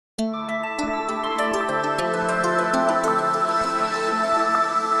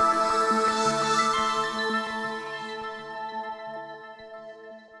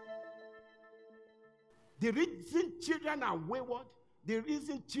children are wayward, the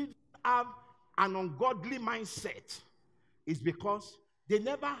reason children have an ungodly mindset is because they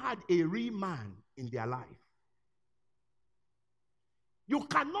never had a real man in their life. You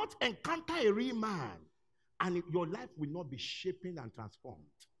cannot encounter a real man and your life will not be shaping and transformed.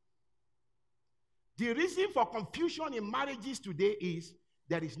 The reason for confusion in marriages today is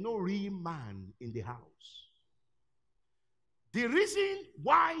there is no real man in the house. The reason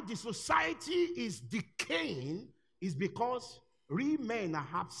why the society is decaying is because real men are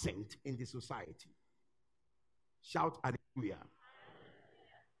absent in the society. Shout hallelujah.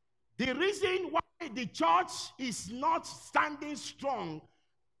 The reason why the church is not standing strong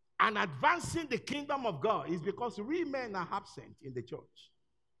and advancing the kingdom of God is because real men are absent in the church.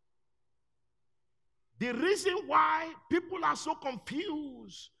 The reason why people are so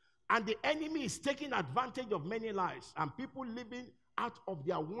confused and the enemy is taking advantage of many lives and people living out of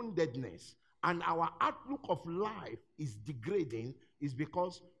their woundedness and our outlook of life is degrading is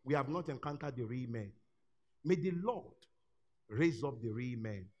because we have not encountered the real men. May the Lord raise up the real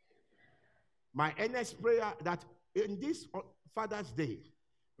men. My earnest prayer that in this Father's Day,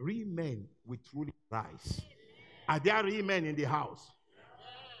 real men will truly rise. Are there real men in the house?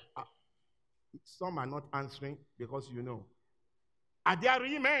 Some are not answering because you know. Are there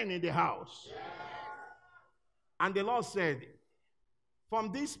real men in the house? Yes. And the Lord said,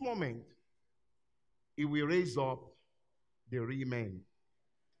 from this moment, He will raise up the real men.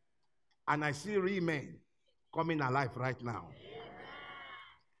 And I see real men coming alive right now.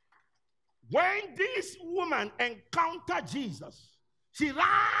 When this woman encountered Jesus, she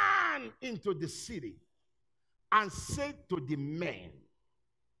ran into the city and said to the men,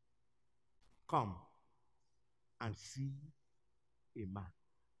 come and see a man.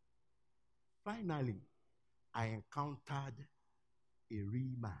 Finally, I encountered a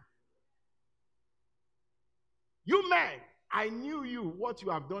real man. You men, I knew you, what you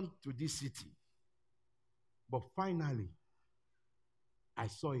have done to this city. But finally, I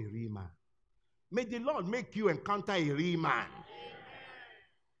saw a real man. May the Lord make you encounter a real man.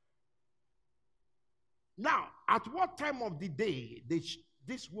 Now, at what time of the day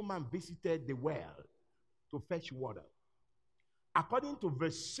this woman visited the well to fetch water? According to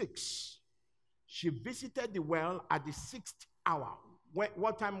verse 6, she visited the well at the 6th hour.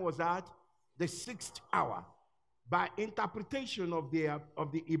 What time was that? The 6th hour. By interpretation of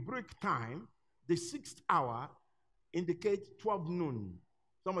the Hebrew time, the 6th hour indicates 12 noon.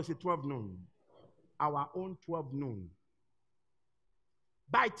 Someone say 12 noon. Our own 12 noon.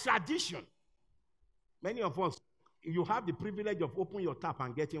 By tradition, many of us, you have the privilege of opening your tap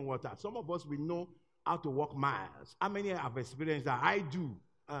and getting water. Some of us, we know how to walk miles. How many have experienced that? I do.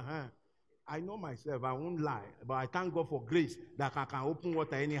 I know myself. I won't lie. But I thank God for grace that I can open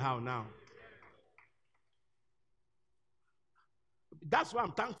water anyhow now. That's why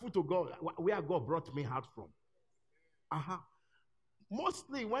I'm thankful to God, where God brought me out from.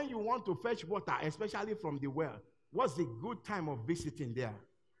 Mostly when you want to fetch water, especially from the well, what's the good time of visiting there?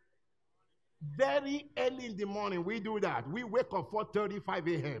 Very early in the morning, we do that. We wake up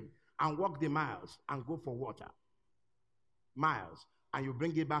 4:35 a.m. and walk the miles and go for water. Miles. And you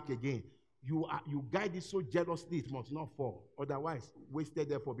bring it back again. You guide it so jealously it must not fall. Otherwise, wasted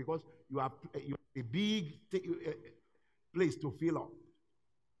therefore, because you have a big place to fill up.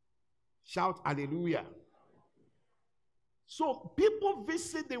 Shout hallelujah. So people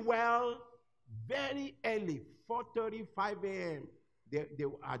visit the well very early, 4:35 a.m. They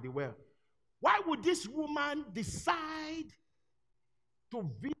are at the well. Why would this woman decide to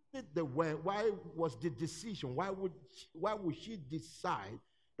visit the well? Why was the decision? Why would she decide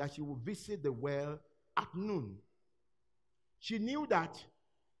that she would visit the well at noon? She knew that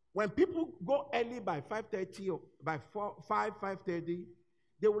when people go early by 5:30 or by 5:30,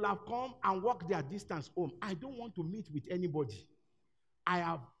 they will have come and walk their distance home. I don't want to meet with anybody. I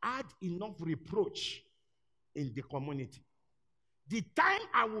have had enough reproach in the community. The time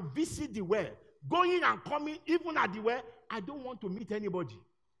I will visit the well, going and coming, even at the well, I don't want to meet anybody.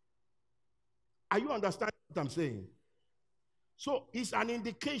 Are you understanding what I'm saying? So it's an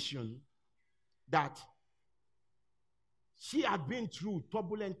indication that she had been through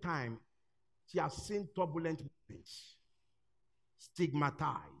turbulent time. She has seen turbulent moments,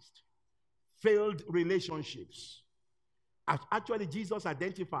 stigmatized, failed relationships. Actually, Jesus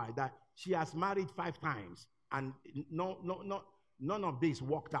identified that she has married 5 times, and none of this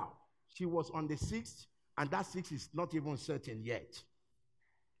worked out. She was on the 6th, and that 6th is not even certain yet.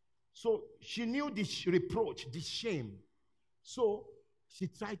 So she knew this reproach, this shame. So she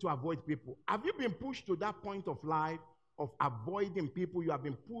tried to avoid people. Have you been pushed to that point of life of avoiding people? You have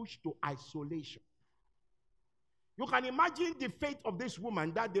been pushed to isolation. You can imagine the fate of this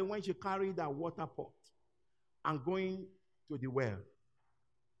woman that day when she carried a water pot and going to the well.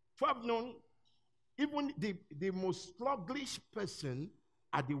 12 noon, even the most sluggish person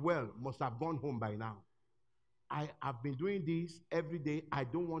at the well must have gone home by now. I have been doing this every day. I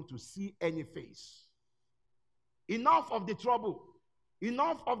don't want to see any face. Enough of the trouble.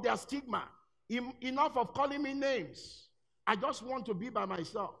 Enough of their stigma. Enough of calling me names. I just want to be by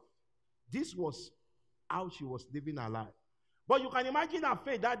myself. This was how she was living her life. But you can imagine her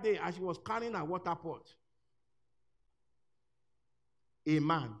fate that day as she was carrying a water pot. A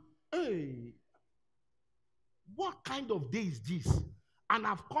man. Hey, what kind of day is this? And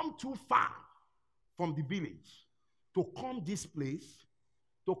I've come too far from the village to come this place,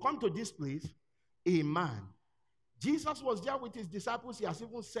 to come to this place, a man. Jesus was there with his disciples. He has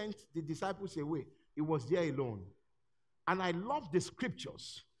even sent the disciples away. He was there alone. And I love the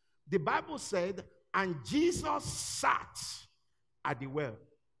scriptures. The Bible said, and Jesus sat at the well.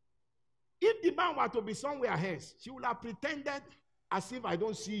 If the man were to be somewhere else, she would have pretended as if I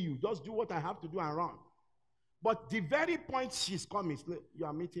don't see you. Just do what I have to do and run. But the very point she's coming, you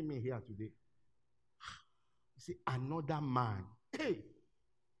are meeting me here today. You see, another man. Hey,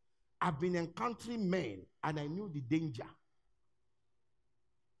 I've been encountering men and I knew the danger.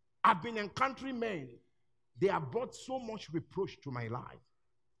 I've been encountering men. They have brought so much reproach to my life.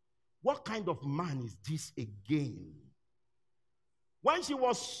 What kind of man is this again? When she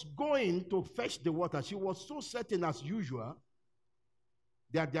was going to fetch the water, she was so certain as usual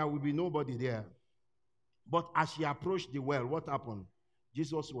that there will be nobody there. But as she approached the well, what happened?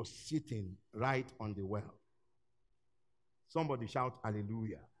 Jesus was sitting right on the well. Somebody shout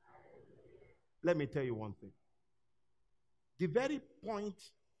hallelujah. Let me tell you one thing. The very point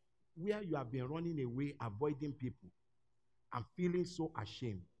where you have been running away, avoiding people, and feeling so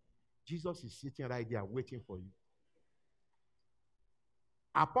ashamed, Jesus is sitting right there waiting for you.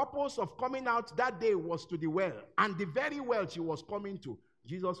 Her purpose of coming out that day was to the well, and the very well she was coming to,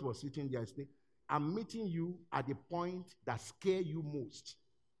 Jesus was sitting there saying, I'm meeting you at the point that scares you most.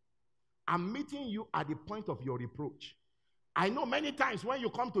 I'm meeting you at the point of your reproach. I know many times when you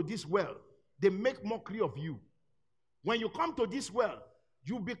come to this well, they make mockery of you. When you come to this well,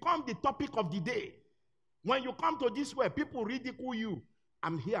 you become the topic of the day. When you come to this well, people ridicule you.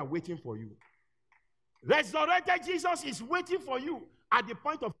 I'm here waiting for you. Resurrected Jesus is waiting for you at the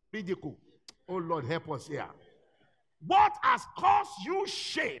point of ridicule. Oh Lord, help us here. What has caused you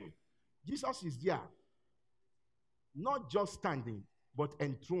shame? Jesus is there. Not just standing, but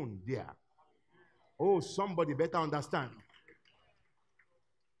enthroned there. Oh, somebody better understand.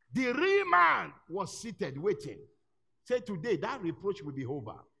 The real man was seated waiting. Say today, that reproach will be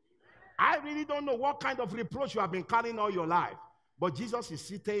over. I really don't know what kind of reproach you have been carrying all your life, but Jesus is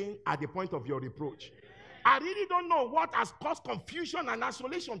sitting at the point of your reproach. I really don't know what has caused confusion and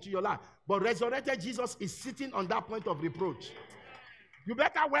isolation to your life, but resurrected Jesus is sitting on that point of reproach. You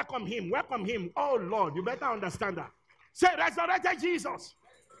better welcome him. Welcome him. Oh, Lord, you better understand that. Say, resurrected Jesus,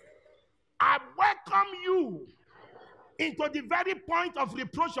 I welcome you into the very point of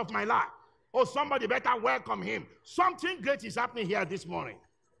reproach of my life. Oh, somebody better welcome him. Something great is happening here this morning.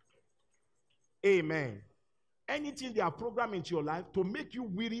 Amen. Anything they are programming into your life to make you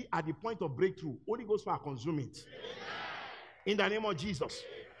weary at the point of breakthrough, Holy Ghost will consume it. In the name of Jesus.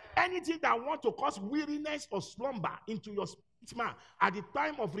 Anything that want to cause weariness or slumber into your spirit man at the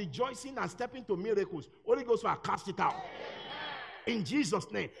time of rejoicing and stepping to miracles, Holy Ghost will cast it out. In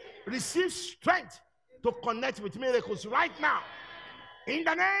Jesus' name. Receive strength to connect with miracles right now. In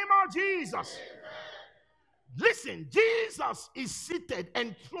the name of Jesus. Listen, Jesus is seated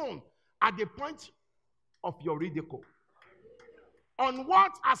enthroned at the point of your ridicule. On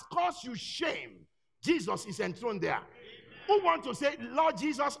what has caused you shame, Jesus is enthroned there. Who want to say, Lord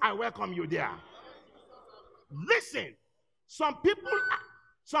Jesus, I welcome you there? Listen, some people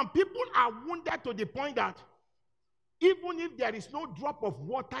are wounded to the point that even if there is no drop of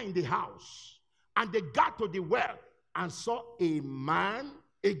water in the house, and they got to the well and saw a man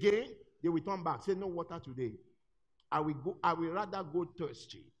again, they will turn back, say, no water today. I will rather go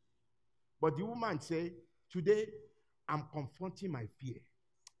thirsty. But the woman said, today I'm confronting my fear.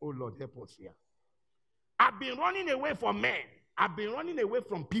 Oh Lord, help us here. I've been running away from men. I've been running away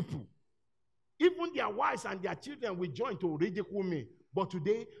from people. Even their wives and their children will join to ridicule me. But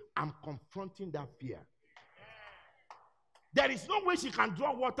today, I'm confronting that fear. There is no way she can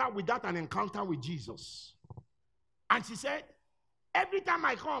draw water without an encounter with Jesus. And she said, every time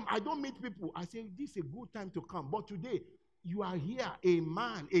I come, I don't meet people. I say, this is a good time to come. But today, you are here, a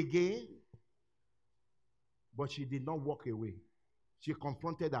man again. But she did not walk away. She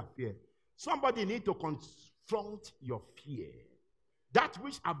confronted her fear. Somebody need to confront your fear. That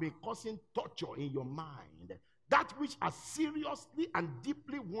which has been causing torture in your mind. That which has seriously and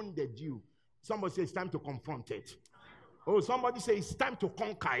deeply wounded you. Somebody say it's time to confront it. Oh, somebody say it's time to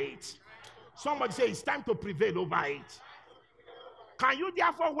conquer it. Somebody say it's time to prevail over it. Can you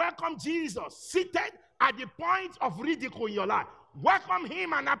therefore welcome Jesus seated at the point of ridicule in your life? Welcome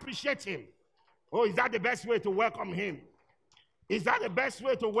him and appreciate him. Oh, is that the best way to welcome him? Is that the best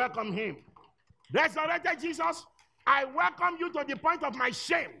way to welcome him? Resurrected Jesus, I welcome you to the point of my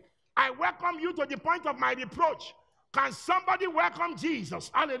shame. I welcome you to the point of my reproach. Can somebody welcome Jesus?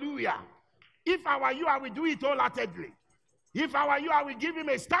 Hallelujah. If I were you, I will do it wholeheartedly. If I were you, I will give him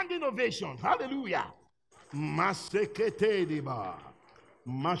a standing ovation. Hallelujah. Maseketediba.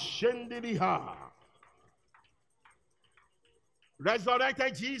 Mashendiriha.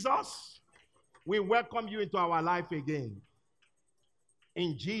 Resurrected Jesus, we welcome you into our life again.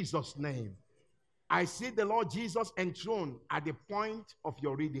 In Jesus' name. I see the Lord Jesus enthroned at the point of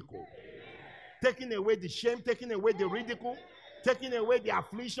your ridicule. Taking away the shame, taking away the ridicule, taking away the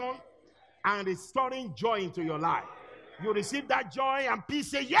affliction, and restoring joy into your life. You receive that joy and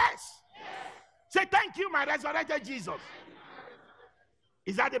peace. Say yes. Yes. Say thank you, my resurrected Jesus.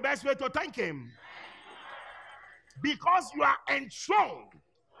 Is that the best way to thank him? Because you are enthroned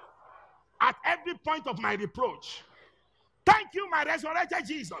at every point of my reproach. Thank you, my resurrected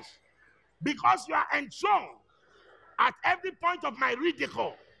Jesus. Because you are enthroned at every point of my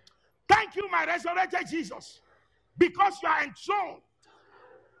ridicule. Thank you, my resurrected Jesus. Because you are enthroned.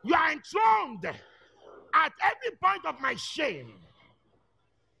 You are enthroned at every point of my shame.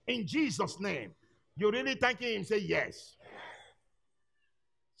 In Jesus' name. You really thanking him? Say yes.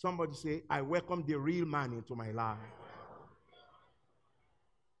 Somebody say, I welcome the real man into my life.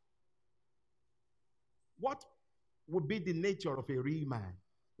 What would be the nature of a real man?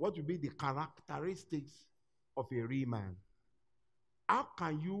 What would be the characteristics of a real man? How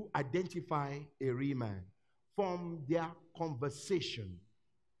can you identify a real man? From their conversation,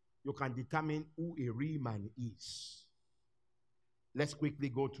 you can determine who a real man is. Let's quickly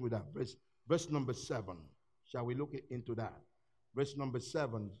go through that. Verse number 7. Shall we look into that? Verse number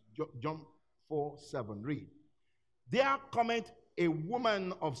 7, John 4:7. Read. There cometh a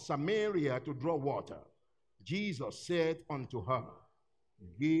woman of Samaria to draw water. Jesus said unto her,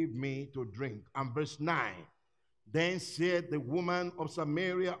 give me to drink. And verse 9. Then said the woman of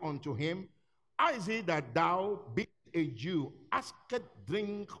Samaria unto him, how is it that thou, being a Jew, askest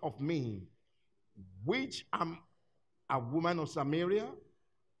drink of me, which am a woman of Samaria?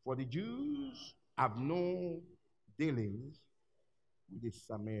 For the Jews have no dealings with the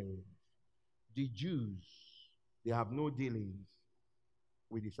Samaritans. The Jews, they have no dealings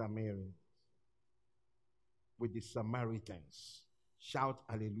with the Samaritans. With the Samaritans. Shout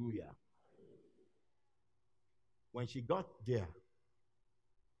hallelujah. When she got there,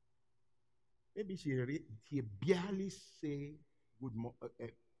 maybe she barely said good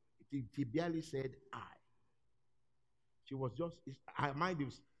morning. She barely said I. She was just, her mind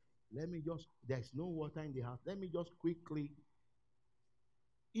was, let me just, there's no water in the house. Let me just quickly,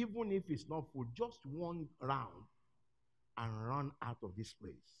 even if it's not full, just one round and run out of this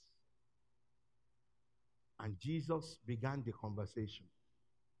place. And Jesus began the conversation,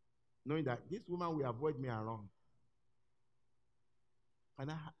 knowing that this woman will avoid me around.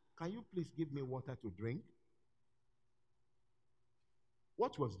 Can you please give me water to drink?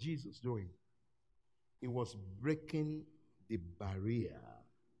 What was Jesus doing? He was breaking the barrier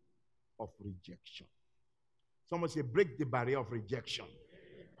of rejection. Someone say, break the barrier of rejection.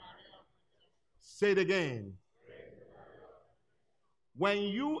 Say it again. When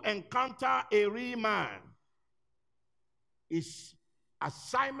you encounter a real man, his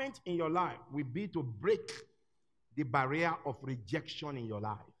assignment in your life will be to break the barrier of rejection in your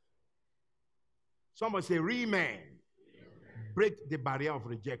life. Someone say, real man, break the barrier of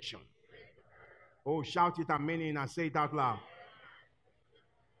rejection. Oh, shout it and mean it and say it out loud.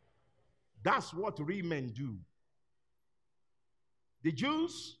 That's what real men do. The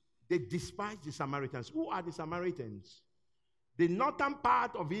Jews, they despise the Samaritans. Who are the Samaritans? The northern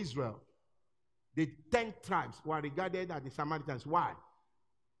part of Israel, the 10 tribes were regarded as the Samaritans. Why?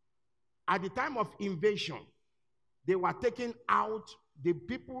 At the time of invasion, they were taken out, the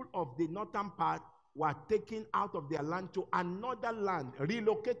people of the northern part were taken out of their land to another land,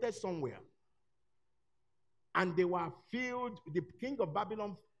 relocated somewhere. And they were filled, the king of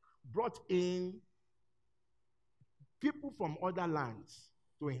Babylon brought in people from other lands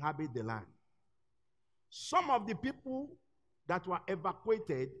to inhabit the land. Some of the people that were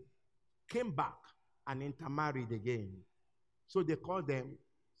evacuated came back and intermarried again. So they called them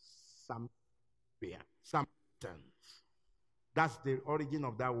Samaritans. That's the origin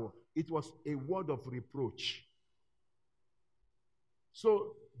of that word. It was a word of reproach.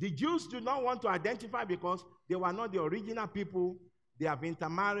 So the Jews do not want to identify because they were not the original people. They have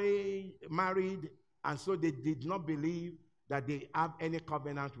intermarried, and so they did not believe that they have any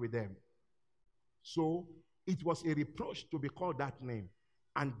covenant with them. So it was a reproach to be called that name.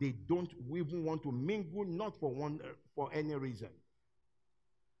 And they don't even want to mingle, not for any reason.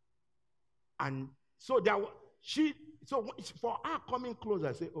 And so for her coming closer,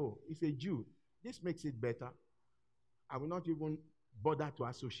 I say, oh, it's a Jew. This makes it better. I will not even bother to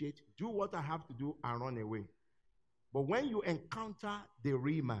associate. Do what I have to do and run away. But when you encounter the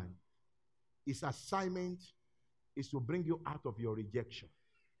real man, his assignment is to bring you out of your rejection.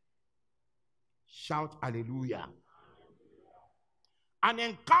 Shout hallelujah. An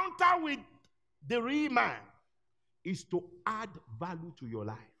encounter with the real man is to add value to your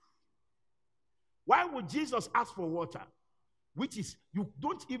life. Why would Jesus ask for water? Which is, you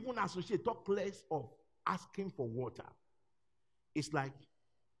don't even associate, talk less of asking for water. It's like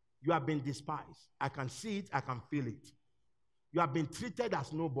you have been despised. I can see it, I can feel it. You have been treated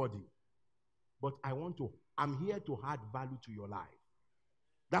as nobody. But I'm here to add value to your life.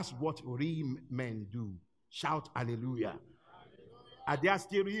 That's what real men do. Shout hallelujah. Are there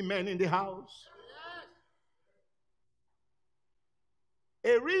still real men in the house?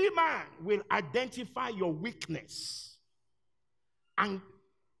 A real man will identify your weakness and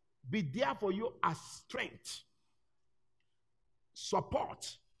be there for you as strength,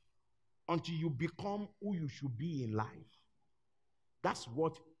 support, until you become who you should be in life. That's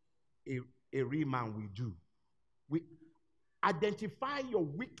what a real man will do. We identify your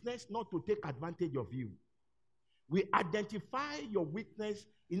weakness not to take advantage of you. We identify your weakness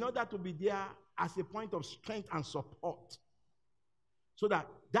in order to be there as a point of strength and support. So that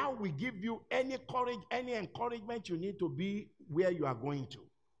will give you any courage, any encouragement you need to be where you are going to.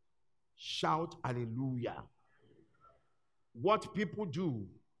 Shout hallelujah. What people do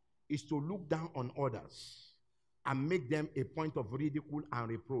is to look down on others and make them a point of ridicule and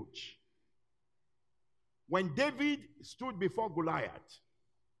reproach. When David stood before Goliath,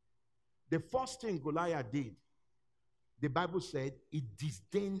 the first thing Goliath did, the Bible said, he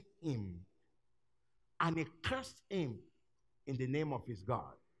disdained him and he cursed him in the name of his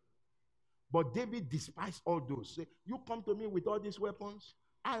God. But David despised all those. Say, you come to me with all these weapons,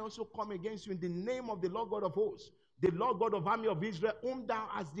 I also come against you in the name of the Lord God of hosts, the Lord God of army of Israel, whom thou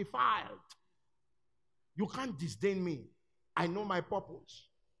hast defiled. You can't disdain me. I know my purpose.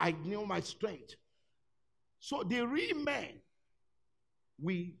 I know my strength. So the real men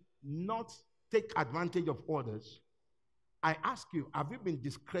will not take advantage of others. I ask you, have you been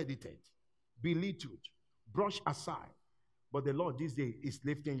discredited, belittled, brushed aside? But the Lord this day is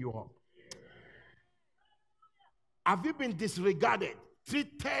lifting you up. Have you been disregarded,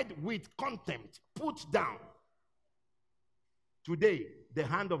 treated with contempt, put down? Today, the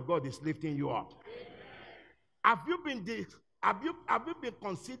hand of God is lifting you up. Have you been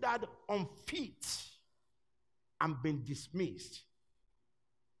considered unfit and been dismissed?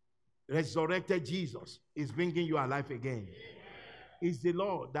 Resurrected Jesus is bringing you alive again. It's the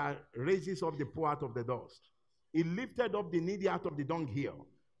Lord that raises up the poor out of the dust. He lifted up the needy out of the dunghill.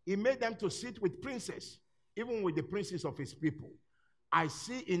 He made them to sit with princes, even with the princes of his people. I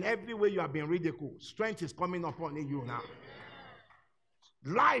see in every way you have been ridiculed. Strength is coming upon you now.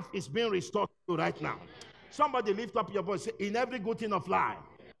 Life is being restored to you right now. Somebody lift up your voice. Say, in every good thing of life,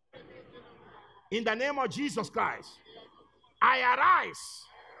 in the name of Jesus Christ, I arise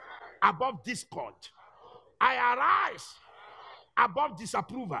above discord. I arise above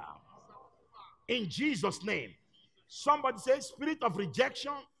disapproval. In Jesus' name. Somebody say, spirit of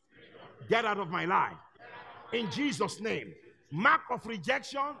rejection, get out of my life. In Jesus' name. Mark of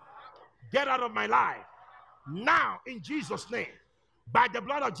rejection, get out of my life. Now, in Jesus' name. By the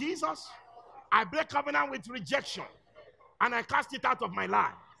blood of Jesus, I break covenant with rejection and I cast it out of my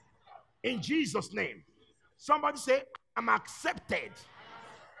life. In Jesus' name. Somebody say, I'm accepted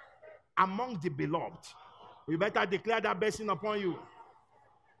among the beloved. You better declare that blessing upon you.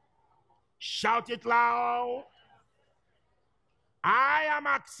 Shout it loud. I am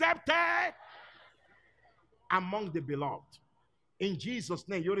accepted among the beloved. In Jesus'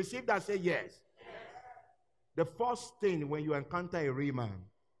 name. You receive that? Say yes. The first thing when you encounter a real man,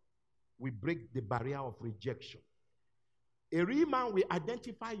 we break the barrier of rejection. A real man will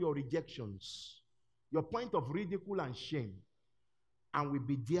identify your rejections, your point of ridicule and shame, and will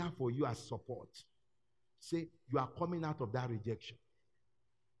be there for you as support. Say, you are coming out of that rejection.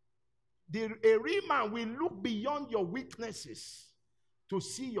 A real man will look beyond your weaknesses to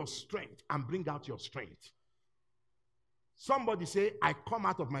see your strength and bring out your strength. Somebody say, I come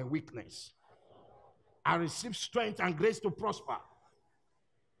out of my weakness. I receive strength and grace to prosper.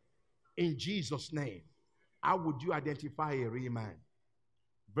 In Jesus' name. How would you identify a real man?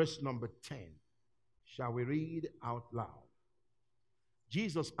 Verse number 10. Shall we read out loud?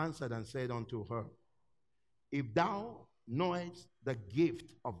 Jesus answered and said unto her, if thou knowest the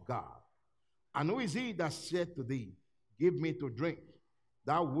gift of God, and who is he that said to thee, give me to drink,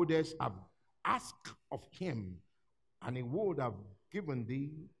 thou wouldest have asked of him, and he would have given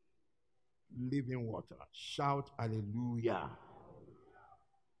thee living water. Shout hallelujah.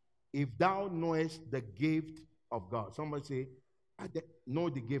 If thou knowest the gift of God. Somebody say, I know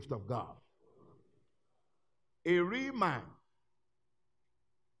the gift of God. A real man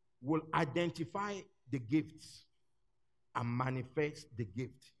will identify the gifts and manifest the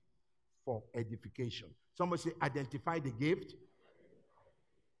gift for edification. Somebody say, identify the gift,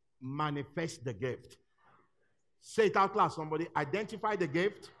 manifest the gift. Say it out loud, somebody. Identify the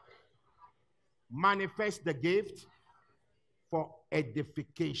gift, manifest the gift for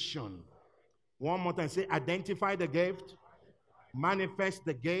edification. One more time, say, identify the gift, manifest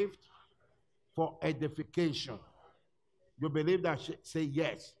the gift for edification. You believe that? Say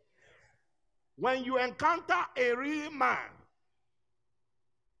yes. When you encounter a real man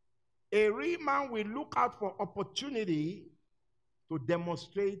will look out for opportunity to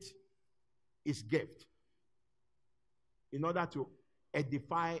demonstrate his gift in order to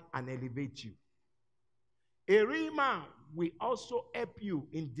edify and elevate you. A real man will also help you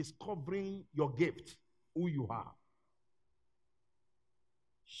in discovering your gift, who you are.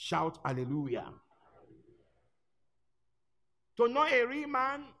 Shout hallelujah. To know a real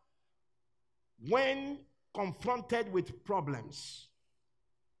man, when confronted with problems,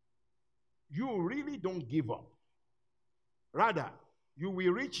 you really don't give up. Rather, you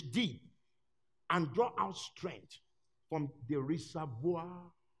will reach deep and draw out strength from the reservoir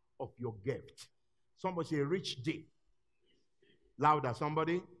of your gift. Somebody say, reach deep. Louder,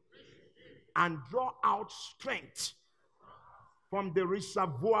 somebody. And draw out strength from the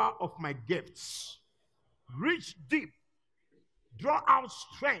reservoir of my gifts. Reach deep. Draw out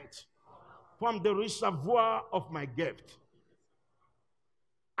strength from the reservoir of my gift.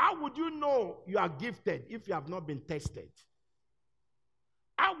 How would you know you are gifted if you have not been tested?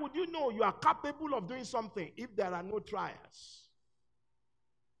 How would you know you are capable of doing something if there are no trials?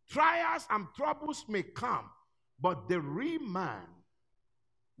 Trials and troubles may come, but the real man,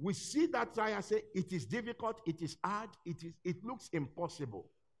 we see that trial, say it is difficult, it is hard, it looks impossible.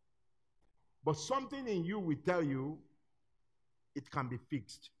 But something in you will tell you it can be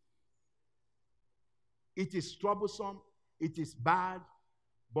fixed. It is troublesome, it is bad,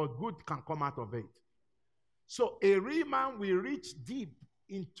 but good can come out of it. So a real man will reach deep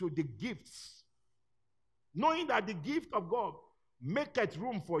into the gifts, knowing that the gift of God maketh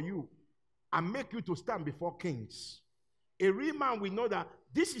room for you and make you to stand before kings. A real man will know that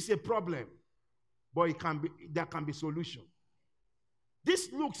this is a problem, but there can be solution.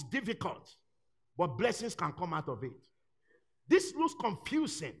 This looks difficult, but blessings can come out of it. This looks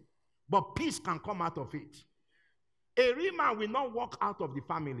confusing, but peace can come out of it. A real man will not walk out of the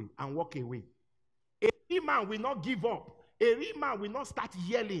family and walk away. A real man will not give up. A real man will not start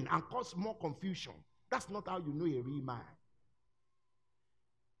yelling and cause more confusion. That's not how you know a real man.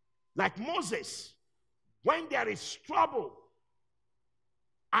 Like Moses, when there is trouble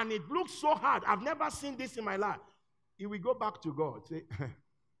and it looks so hard, I've never seen this in my life, he will go back to God. Say,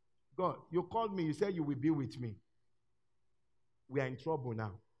 God, you called me, you said you will be with me. We are in trouble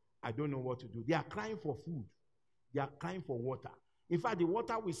now. I don't know what to do. They are crying for food. They are crying for water. In fact, the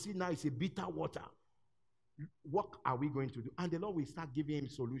water we see now is a bitter water. What are we going to do? And the Lord will start giving him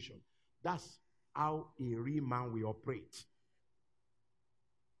solution. That's how a real man will operate.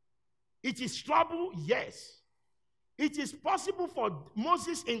 It is trouble, yes. It is possible for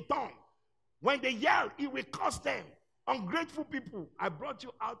Moses in turn. When they yell, he will curse them. Ungrateful people, I brought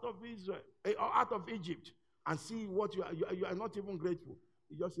you out of Israel, or out of Egypt, and see what you are. You are not even grateful.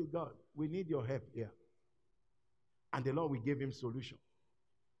 You just say, God, we need your help here. And the Lord will give him solution.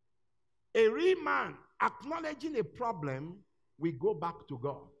 A real man acknowledging a problem will go back to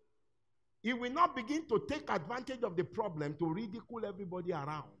God. He will not begin to take advantage of the problem to ridicule everybody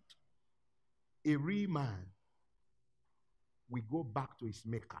around. A real man will go back to his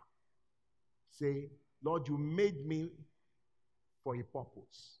maker. Say, Lord, you made me for a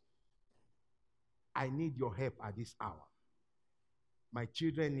purpose. I need your help at this hour. My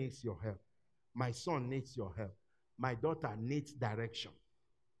children needs your help. My son needs your help. My daughter needs direction.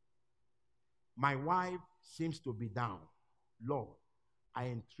 My wife seems to be down. Lord, I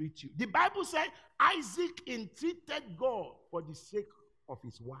entreat you. The Bible said Isaac entreated God for the sake of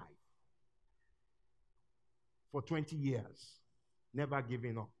his wife for 20 years, never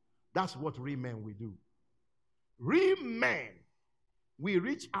giving up. That's what real men will do. Real men, we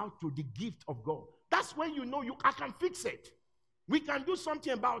reach out to the gift of God. That's when you know I can fix it. We can do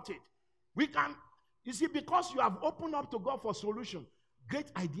something about it. We can, you see, because you have opened up to God for solution, great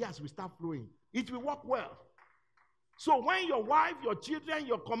ideas will start flowing. It will work well. So when your wife, your children,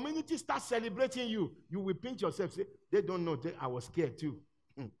 your community start celebrating you, you will pinch yourself, say, they don't know that I was scared too.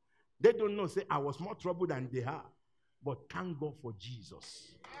 They don't know, say, I was more troubled than they are. But thank God for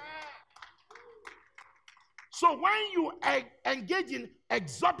Jesus. So when you engage in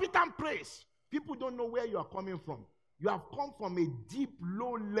exorbitant praise, people don't know where you are coming from. You have come from a deep,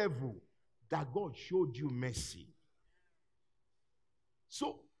 low level that God showed you mercy.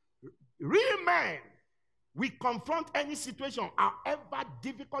 So, real men, we confront any situation, however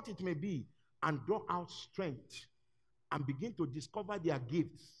difficult it may be, and draw out strength and begin to discover their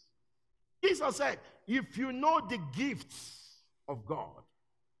gifts. Jesus said, if you know the gifts of God,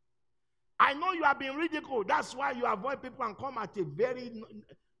 I know you have been ridiculed. That's why you avoid people and come at a very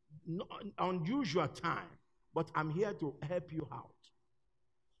unusual time. But I'm here to help you out.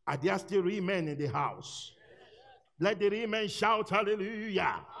 Are there still real men in the house? Let the real men shout hallelujah.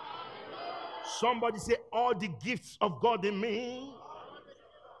 Hallelujah. Somebody say, all the gifts of God in me,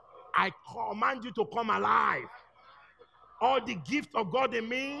 I command you to come alive. All the gifts of God in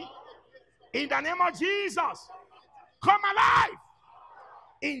me, in the name of Jesus, come alive.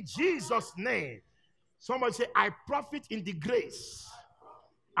 In Jesus' name. Somebody say, I profit in the grace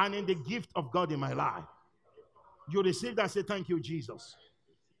and in the gift of God in my life. You receive that, say, thank you, Jesus.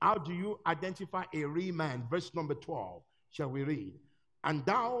 How do you identify a real man? Verse number 12. Shall we read? And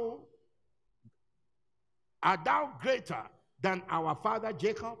thou art thou greater than our father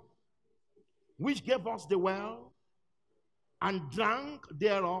Jacob, which gave us the well, and drank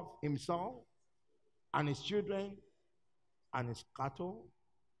thereof himself, and his children, and his cattle?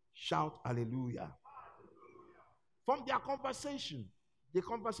 Shout hallelujah. From their conversation, the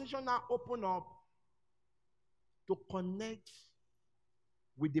conversation now open up to connect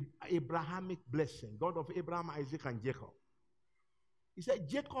with the Abrahamic blessing, God of Abraham, Isaac, and Jacob. He said,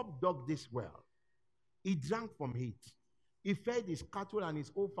 Jacob dug this well. He drank from it. He fed his cattle and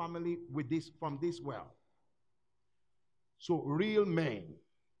his whole family with this from this well. So real men,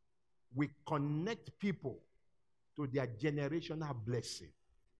 we connect people to their generational blessing.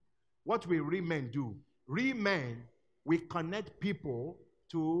 What will real men do? Real men, we connect people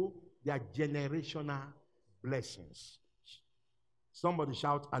to their generational blessings. Somebody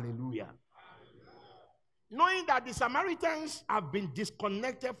shout hallelujah. Knowing that the Samaritans have been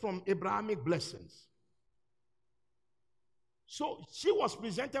disconnected from Abrahamic blessings. So she was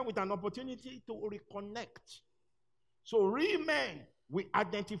presented with an opportunity to reconnect. So real men, we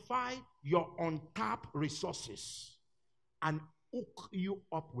identify your untapped resources and hook you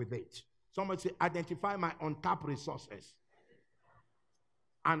up with it. Somebody say, identify my untapped resources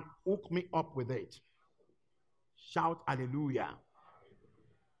and hook me up with it. Shout hallelujah.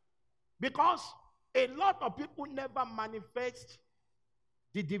 Because a lot of people never manifest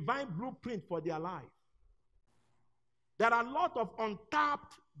the divine blueprint for their life. There are a lot of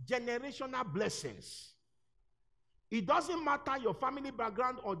untapped generational blessings. It doesn't matter your family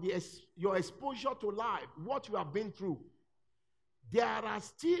background or your exposure to life, what you have been through. There are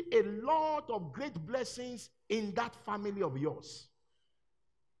still a lot of great blessings in that family of yours.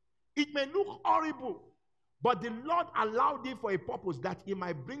 It may look horrible, but the Lord allowed it for a purpose, that He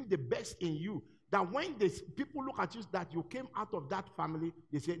might bring the best in you. That when people look at you that you came out of that family,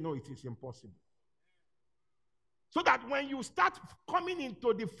 they say, no, it is impossible. So that when you start coming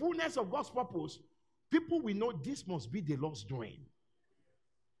into the fullness of God's purpose, people will know this must be the Lord's doing.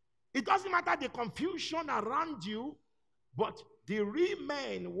 It doesn't matter the confusion around you, but the real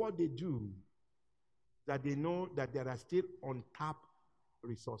men, what they do, that they know that there are still untapped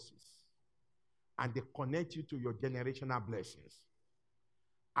resources. And they connect you to your generational blessings.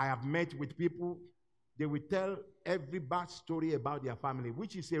 I have met with people, they will tell every bad story about their family,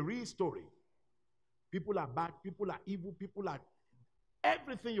 which is a real story. People are bad, people are evil, people are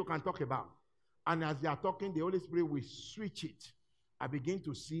everything you can talk about. And as they are talking, the Holy Spirit will switch it. I begin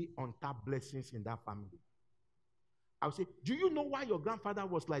to see untapped blessings in that family. I'll say, do you know why your grandfather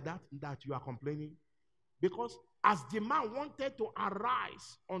was like that you are complaining? Because as the man wanted to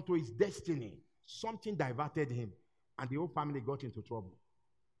arise onto his destiny, something diverted him, and the whole family got into trouble.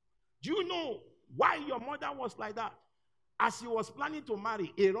 Do you know why your mother was like that? As she was planning to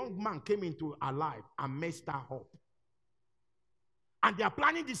marry, a wrong man came into her life and messed her up. and they are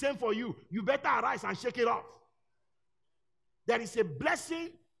planning the same for you, you better arise and shake it off. There is a blessing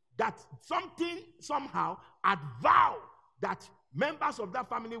that something somehow had vowed that members of that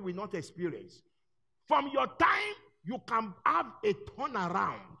family will not experience. From your time, you can have a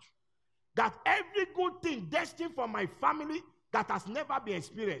turnaround. That every good thing destined for my family that has never been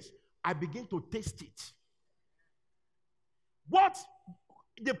experienced, I begin to taste it. What's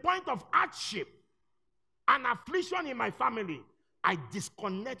the point of hardship and affliction in my family? I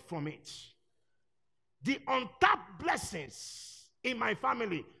disconnect from it. The untapped blessings in my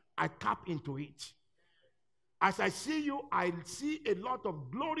family, I tap into it. As I see you, I see a lot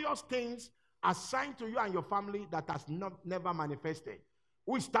of glorious things assigned to you and your family that has never manifested.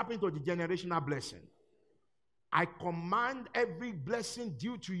 Who is tapping into the generational blessing? I command every blessing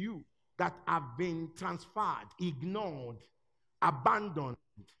due to you that have been transferred, ignored, abandoned,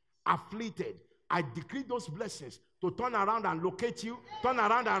 afflicted. I decree those blessings to turn around and locate you, turn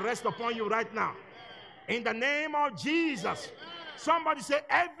around and rest upon you right now. In the name of Jesus. Somebody say,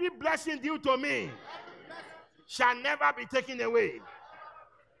 every blessing due to me shall never be taken away.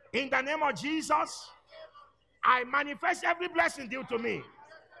 In the name of Jesus, I manifest every blessing due to me.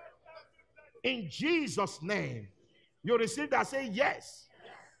 In Jesus' name. You receive that, say yes.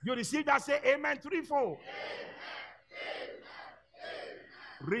 You receive that, say amen threefold.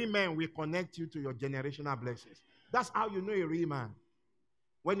 Real men will connect you to your generational blessings. That's how you know a real man.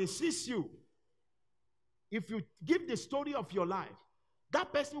 When he sees you, if you give the story of your life,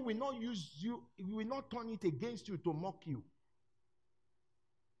 that person will not use you, he will not turn it against you to mock you.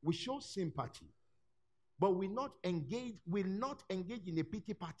 We show sympathy, but will not engage in a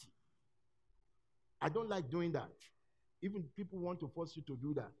pity party. I don't like doing that. Even people want to force you to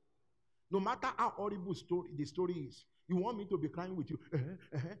do that. No matter how horrible the story is, you want me to be crying with you?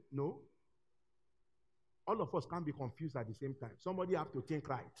 No. All of us can't be confused at the same time. Somebody have to think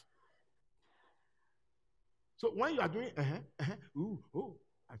right. So when you are doing, I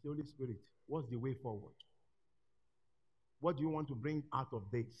say, Holy Spirit, what's the way forward? What do you want to bring out of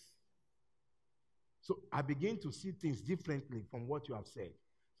this? So I begin to see things differently from what you have said.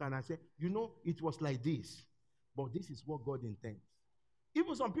 So and I say, it was like this, but this is what God intends.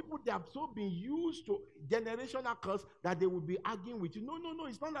 Even some people, they have so been used to generational curse that they will be arguing with you. No,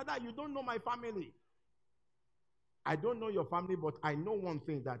 it's not like that. You don't know my family. I don't know your family, but I know one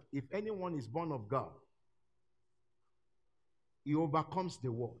thing, that if anyone is born of God, he overcomes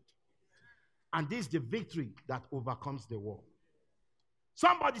the world. And this is the victory that overcomes the world.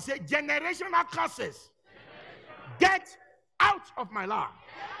 Somebody say, generational curses, get out of my life.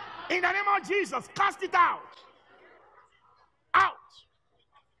 In the name of Jesus, cast it out. Out.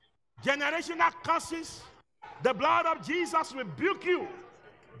 Generational curses, the blood of Jesus rebuke you.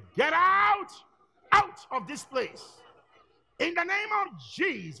 Get out of this place. In the name of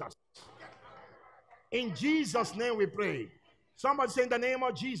Jesus. In Jesus' name we pray. Somebody say, in the name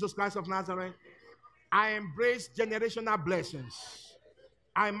of Jesus Christ of Nazareth, I embrace generational blessings.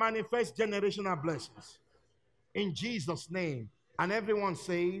 I manifest generational blessings. In Jesus' name. And everyone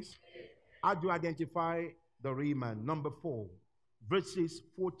says, how do you identify the real man? Number 4, verses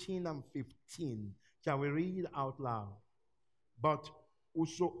 14 and 15. Shall we read out loud? But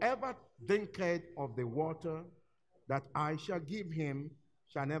whosoever drinketh of the water that I shall give him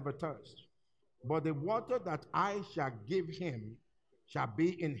shall never thirst. But the water that I shall give him shall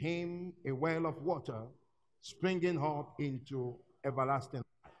be in him a well of water, springing up into everlasting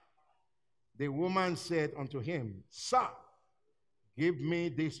life. The woman said unto him, Sir, give me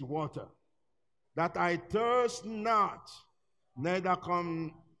this water, that I thirst not, neither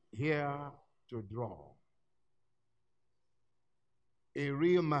come here to draw. A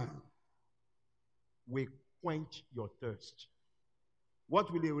real man will quench your thirst.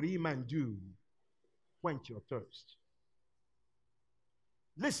 What will a real man do? Quench your thirst.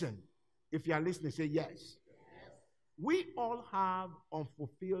 Listen, if you are listening, say yes. We all have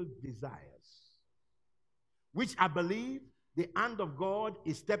unfulfilled desires, which I believe the hand of God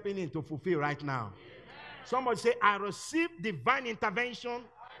is stepping in to fulfill right now. Somebody say, I receive divine intervention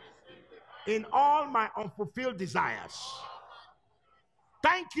in all my unfulfilled desires.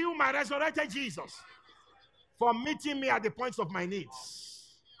 Thank you, my resurrected Jesus, for meeting me at the points of my needs.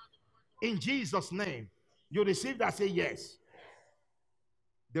 In Jesus' name, you receive that, say yes.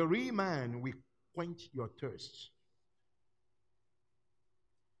 The real man will quench your thirst.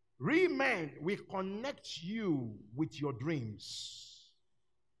 Real men will connect you with your dreams.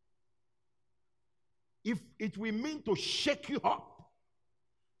 If it will mean to shake you up,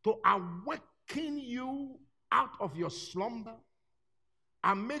 to awaken you out of your slumber,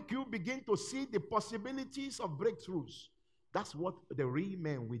 and make you begin to see the possibilities of breakthroughs, That's what the real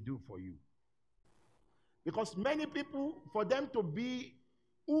men will do for you. Because many people, for them to be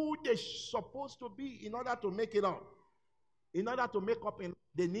who they're supposed to be in order to make it up, in order to make up,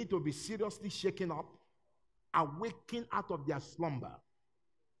 they need to be seriously shaken up, awakened out of their slumber,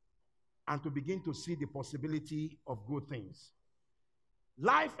 and to begin to see the possibility of good things.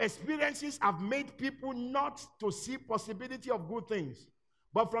 Life experiences have made people not to see possibility of good things.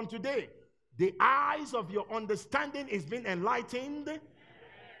 But from today, the eyes of your understanding is being enlightened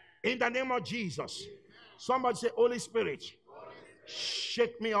in the name of Jesus. Somebody say, Holy Spirit,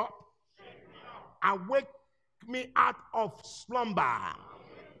 shake me up, awake me out of slumber.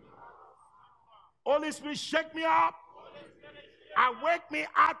 Holy Spirit, shake me up, awake me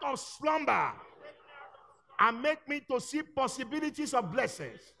out of slumber, and make me to see possibilities of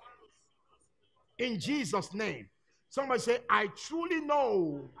blessings. In Jesus' name. Somebody say, I truly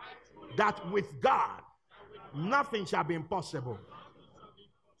know that with God, nothing shall be impossible.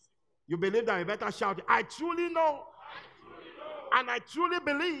 You believe that? You better shout, I truly know, and I truly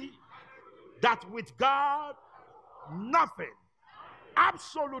believe that with God, nothing,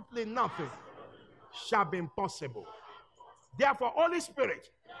 absolutely nothing, shall be impossible. Therefore, Holy Spirit,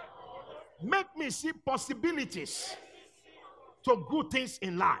 make me see possibilities to good things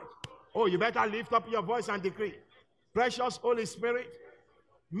in life. Oh, you better lift up your voice and decree. Precious Holy Spirit,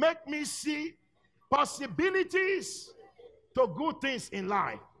 make me see possibilities to good things in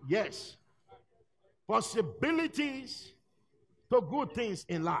life. Yes. Possibilities to good things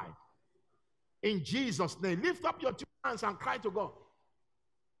in life. In Jesus' name. Lift up your two hands and cry to God.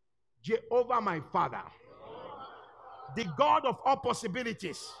 Jehovah, my Father, the God of all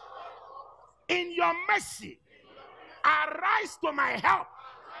possibilities, in your mercy, arise to my help.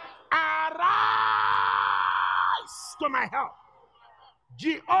 Arise to my help.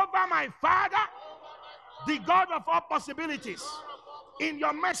 Jehovah, my Father, the God of all possibilities, in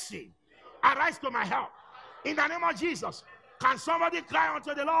your mercy, arise to my help. In the name of Jesus, can somebody cry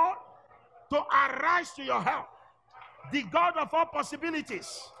unto the Lord to arise to your help? The God of all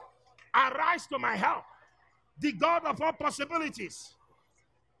possibilities, arise to my help. The God of all possibilities,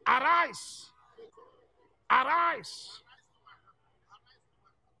 arise. Arise.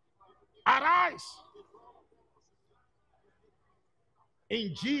 Arise.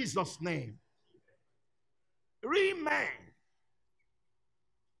 In Jesus' name. Real men.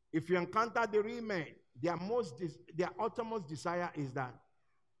 If you encounter the real men, their uttermost desire is that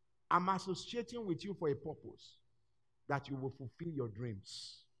I'm associating with you for a purpose, that you will fulfill your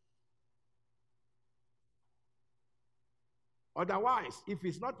dreams. Otherwise, if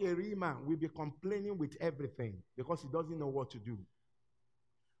it's not a real man, we'll be complaining with everything because he doesn't know what to do.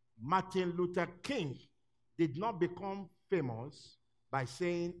 Martin Luther King did not become famous by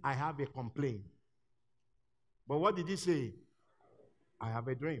saying, I have a complaint. But what did he say? I have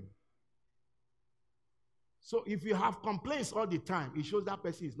a dream. So if you have complaints all the time, it shows that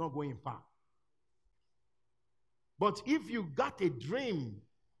person is not going far. But if you got a dream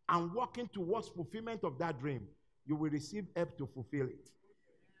and working towards fulfillment of that dream, you will receive help to fulfill it.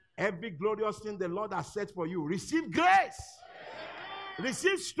 Every glorious thing the Lord has set for you, receive grace.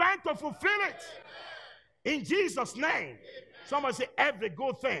 Receive strength to fulfill it. In Jesus' name. Somebody say, every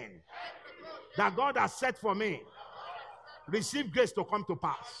good thing that God has set for me, receive grace to come to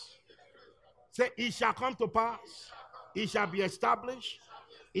pass. Say, it shall come to pass. It shall be established.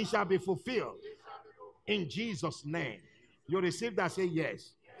 It shall be fulfilled. In Jesus' name. You receive that, say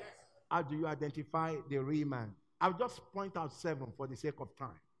yes. How do you identify the real man? I'll just point out 7 for the sake of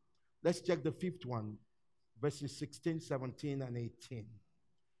time. Let's check the 5th one, verses 16, 17, and 18.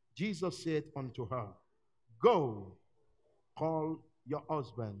 Jesus said unto her, go, call your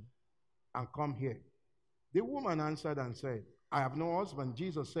husband, and come here. The woman answered and said, I have no husband.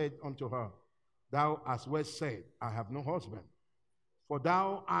 Jesus said unto her, thou hast well said, I have no husband. For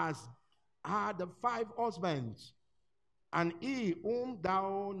thou hast had 5 husbands, and he whom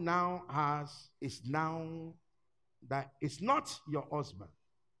thou now hast is not your husband.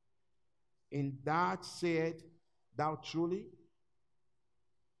 In that said thou truly.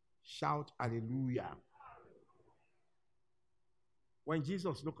 Shout hallelujah. When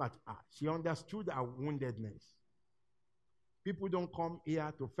Jesus looked at her, she understood her woundedness. People don't come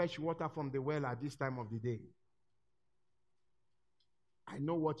here to fetch water from the well at this time of the day. I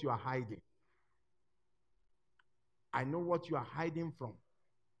know what you are hiding. I know what you are hiding from.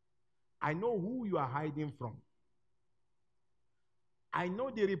 I know who you are hiding from. I know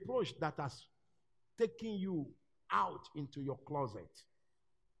the reproach that has taken you out into your closet.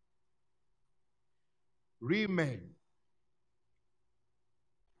 Real men,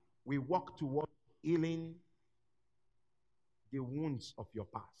 we walk toward healing the wounds of your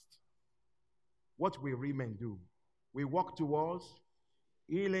past. What will real men do? We walk towards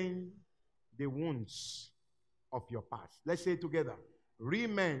healing the wounds of your past. Let's say it together. Real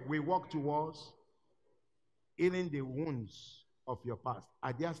men, we walk towards healing the wounds of your past.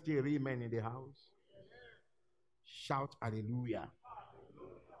 Are there still real men in the house? Shout hallelujah.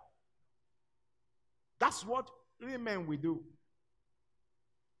 That's what real men will do.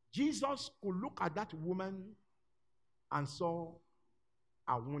 Jesus could look at that woman and saw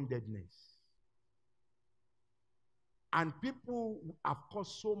her woundedness. And people have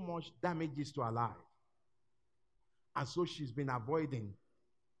caused so much damages to her life. And so she's been avoiding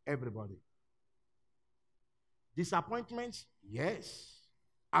everybody. Disappointments, yes.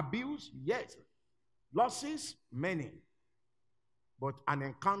 Abuse, yes. Losses, many. But an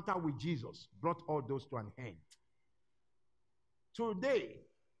encounter with Jesus brought all those to an end. Today,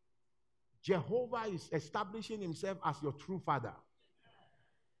 Jehovah is establishing himself as your true father,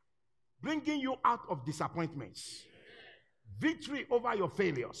 bringing you out of disappointments, victory over your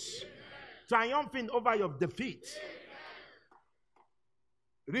failures, triumphing over your defeat,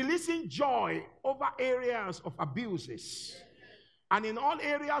 releasing joy over areas of abuses, and in all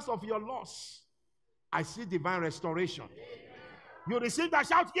areas of your loss, I see divine restoration. You receive that?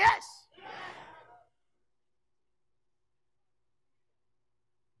 Shout yes.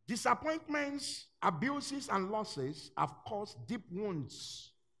 Disappointments, abuses, and losses have caused deep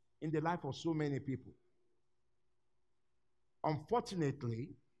wounds in the life of so many people. Unfortunately,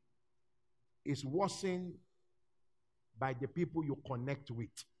 it's worsened by the people you connect with.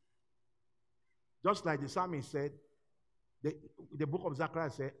 Just like the psalmist said, the book of Zechariah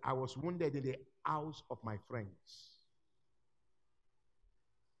said, I was wounded in the house of my friends.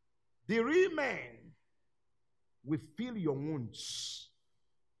 The real man will feel your wounds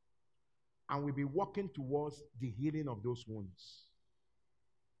and will be working towards the healing of those wounds.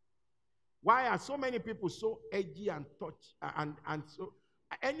 Why are so many people so edgy and touch and so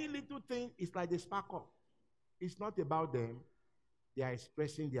any little thing is like they spark up? It's not about them. They are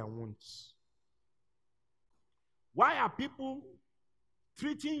expressing their wounds. Why are people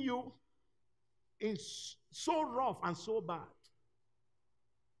treating you in so rough and so bad?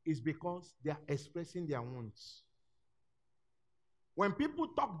 It's because they are expressing their wounds. When people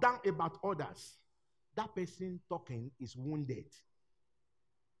talk down about others, that person talking is wounded.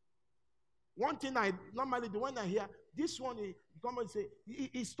 One thing I normally do when I hear this one, come and say,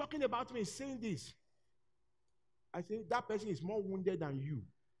 he's talking about me, saying this. I say, that person is more wounded than you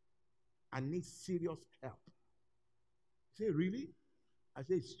and needs serious help. I say, really? I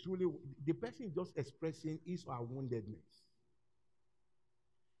say, it's truly, the person is just expressing his or her woundedness.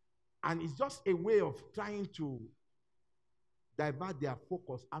 And it's just a way of trying to divert their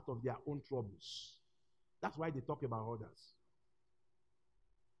focus out of their own troubles. That's why they talk about others.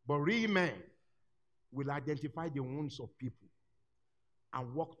 But real men will identify the wounds of people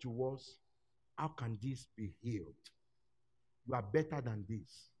and work towards how can this be healed. You are better than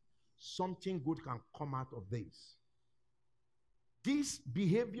this. Something good can come out of this. This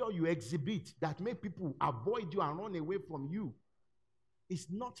behavior you exhibit that make people avoid you and run away from you is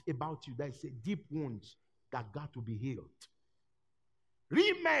not about you. That is a deep wounds that got to be healed.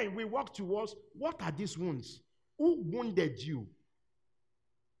 Real men will work towards what are these wounds? Who wounded you?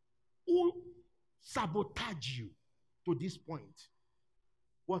 Who sabotaged you to this point?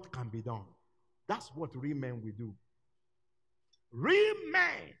 What can be done? That's what real men will do. Real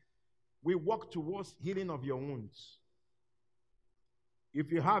men will work towards healing of your wounds.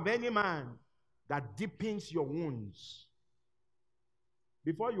 If you have any man that deepens your wounds,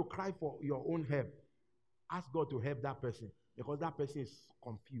 before you cry for your own help, ask God to help that person because that person is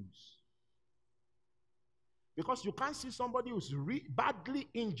confused. Because you can't see somebody who's badly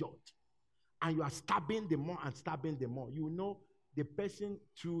injured and you are stabbing them more and stabbing them more. You know the person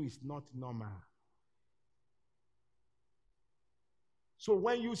too is not normal. So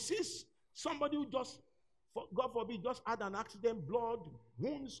when you see somebody who just, God forbid, just had an accident, blood,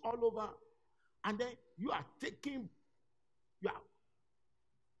 wounds all over, and then you are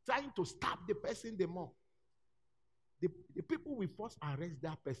trying to stab the person the more. The people will first arrest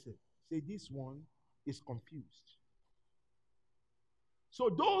that person. Say, this one is confused. So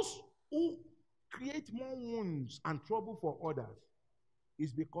those who create more wounds and trouble for others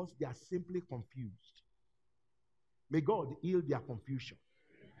is because they are simply confused. May God heal their confusion.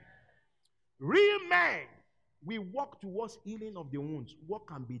 Real men will work towards healing of the wounds. What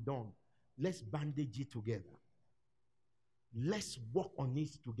can be done? Let's bandage it together. Let's work on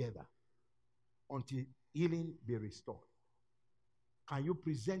it together until healing be restored. Can you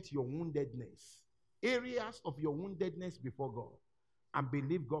present your woundedness areas of your woundedness before God and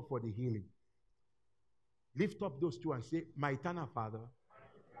believe God for the healing. Lift up those two and say, my eternal Father,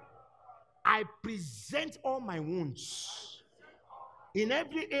 I present all my wounds. In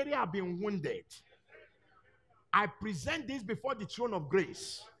every area I've been wounded, I present this before the throne of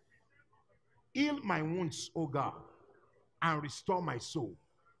grace. Heal my wounds, O God, and restore my soul.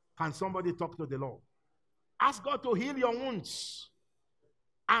 Can somebody talk to the Lord? Ask God to heal your wounds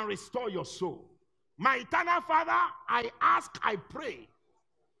and restore your soul. My eternal Father, I ask, I pray.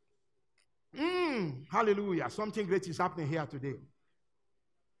 Hallelujah. Something great is happening here today.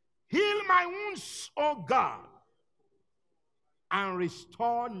 Heal my wounds, O God, and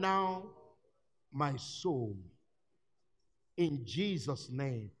restore now my soul. In Jesus'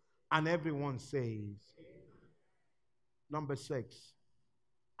 name. And everyone says, number 6,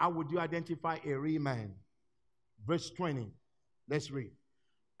 how would you identify a real man? Verse 20. Let's read.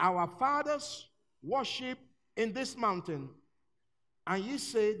 Our fathers worship in this mountain, and ye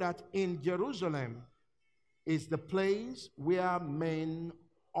say that in Jerusalem is the place where men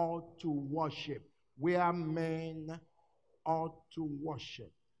ought to worship. Where men ought to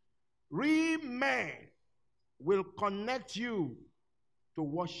worship. Real men will connect you to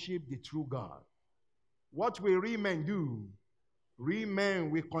worship the true God. What will real men do? Real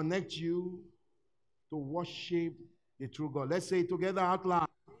men will connect you to worship the true God. Let's say it together out loud.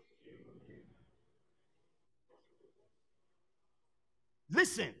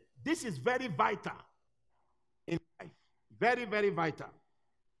 Listen, this is very vital in life. Very, very vital.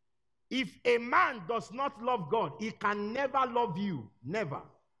 If a man does not love God, he can never love you. Never.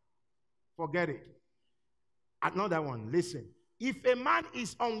 Forget it. Another one, listen. If a man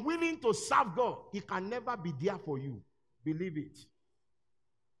is unwilling to serve God, he can never be there for you. Believe it.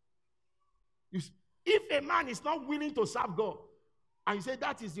 If a man is not willing to serve God, and you say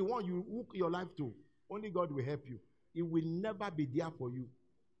that is the one you hook your life to, only God will help you. He will never be there for you.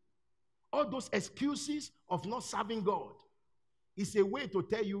 All those excuses of not serving God is a way to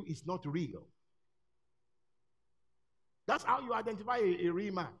tell you it's not real. That's how you identify a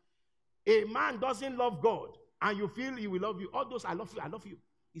real man. A man doesn't love God, and you feel he will love you. All those I love you,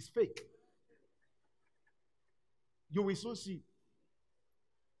 it's fake. You will soon see.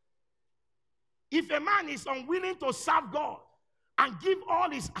 If a man is unwilling to serve God and give all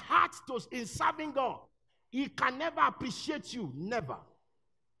his heart in serving God, he can never appreciate you. Never.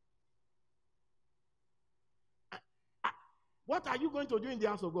 What are you going to do in the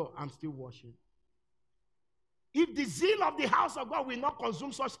house of God? I'm still washing. If the zeal of the house of God will not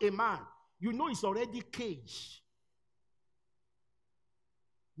consume such a man, you know it's already caged.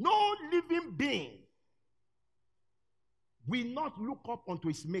 No living being will not look up unto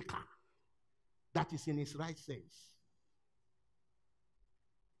his maker that is in his right sense.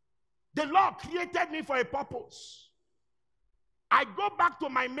 The Lord created me for a purpose. I go back to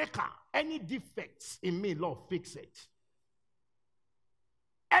my maker. Any defects in me, Lord, fix it.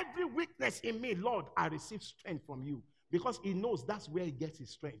 Every weakness in me, Lord, I receive strength from you. Because he knows that's where he gets his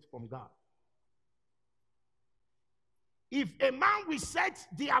strength, from God. If a man will set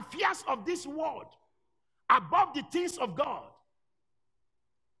the affairs of this world above the things of God,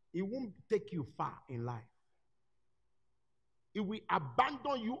 it won't take you far in life. It will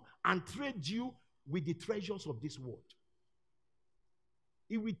abandon you and trade you with the treasures of this world.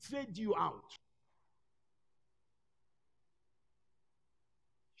 It will trade you out.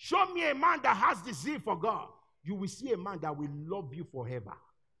 Show me a man that has the zeal for God. You will see a man that will love you forever.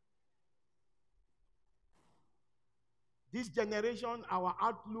 This generation, our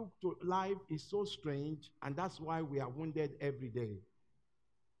outlook to life is so strange, and that's why we are wounded every day.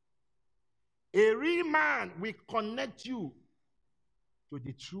 A real man will connect you to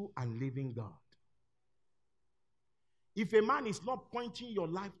the true and living God. If a man is not pointing your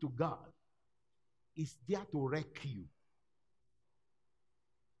life to God, he's there to wreck you.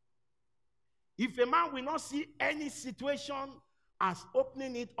 If a man will not see any situation as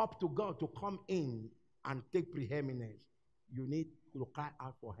opening it up to God to come in and take preeminence, you need to cry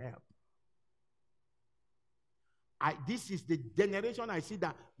out for help. This is the generation I see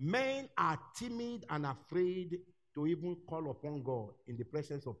that men are timid and afraid to even call upon God in the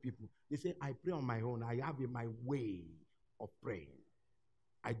presence of people. They say, I pray on my own. I have my way of praying.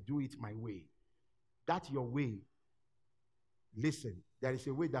 I do it my way. That's your way. Listen, there is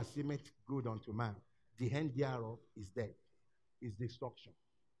a way that seemeth good unto man. The end thereof is death, is destruction.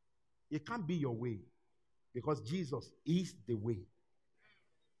 It can't be your way because Jesus is the way.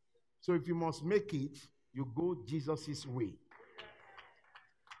 So if you must make it, you go Jesus' way.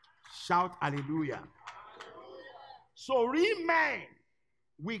 Shout hallelujah. So real men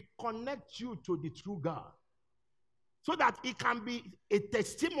will connect you to the true God so that it can be a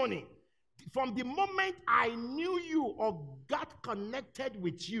testimony. From the moment I knew you or got connected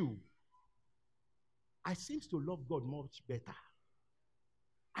with you, I seem to love God much better.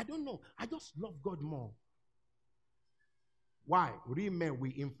 I don't know. I just love God more. Why? Real men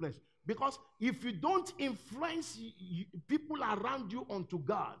will influence. Because if you don't influence people around you onto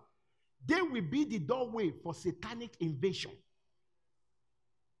God, they will be the doorway for satanic invasion.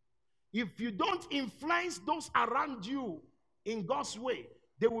 If you don't influence those around you in God's way,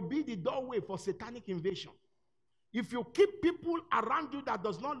 they will be the doorway for satanic invasion. If you keep people around you that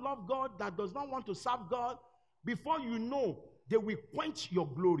does not love God, that does not want to serve God, before you know, they will quench your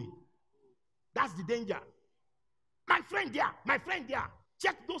glory. That's the danger. My friend there.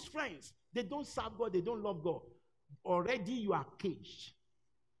 Check those friends. They don't serve God, they don't love God. Already you are caged.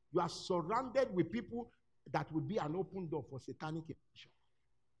 You are surrounded with people that will be an open door for satanic invasion.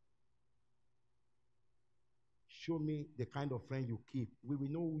 Show me the kind of friend you keep. We will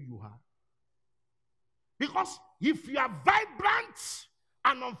know who you are. Because if you are vibrant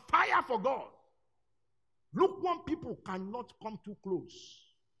and on fire for God, lukewarm people cannot come too close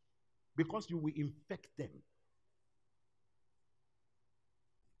because you will infect them.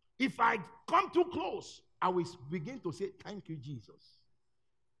 If I come too close, I will begin to say, thank you, Jesus.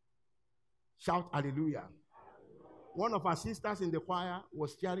 Shout hallelujah. One of our sisters in the choir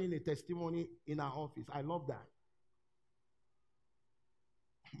was sharing a testimony in our office. I love that.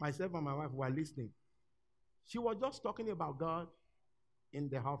 Myself and my wife were listening. She was just talking about God in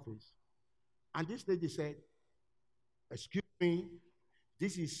the office. And this lady said, excuse me,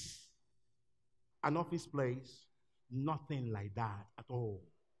 this is an office place. Nothing like that at all.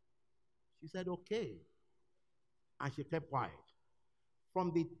 She said, okay. And she kept quiet.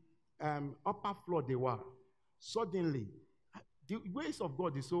 From the upper floor they were, suddenly, the ways of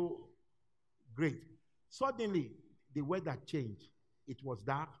God is so great. Suddenly, the weather changed. It was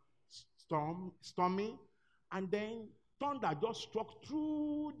dark, stormy, and then thunder just struck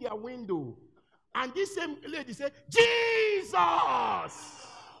through their window. And this same lady said, Jesus!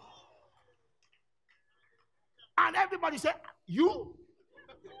 And everybody said, you?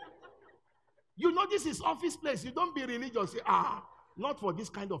 You know this is office place. You don't be religious. Say, not for this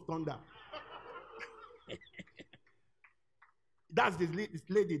kind of thunder. That's this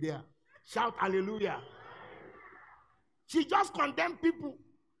lady there. Shout hallelujah. She just condemned people.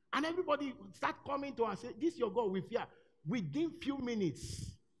 And everybody start coming to her and say, this is your God we fear. Within few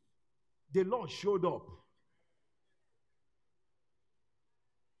minutes, the Lord showed up.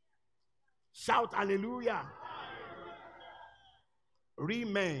 Shout hallelujah. Real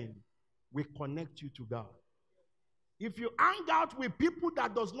men will connect you to God. If you hang out with people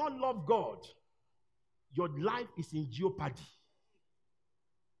that does not love God, your life is in jeopardy.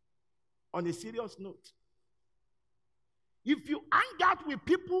 On a serious note, if you hang out with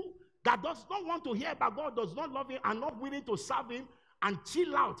people that does not want to hear about God, does not love him, and not willing to serve him, and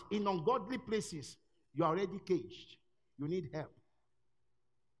chill out in ungodly places, you are already caged. You need help.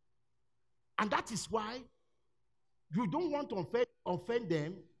 And that is why you don't want to offend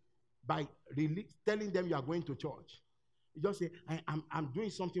them by really telling them you are going to church. You just say, I'm doing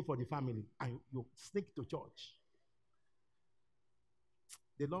something for the family, and you sneak to church.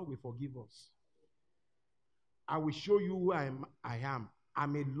 The Lord will forgive us. I will show you who I am.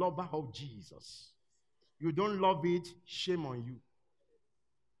 I'm a lover of Jesus. You don't love it, shame on you.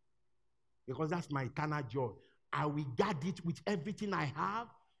 Because that's my eternal joy. I will guard it with everything I have.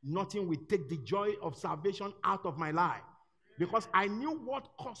 Nothing will take the joy of salvation out of my life. Because I knew what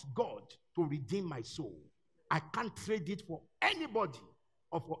cost God to redeem my soul. I can't trade it for anybody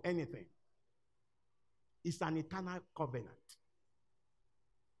or for anything. It's an eternal covenant.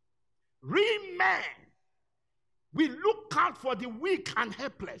 Real men will look out for the weak and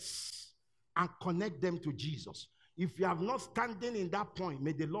helpless and connect them to Jesus. If you have not standing in that point,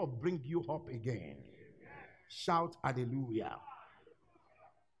 may the Lord bring you up again. Shout hallelujah.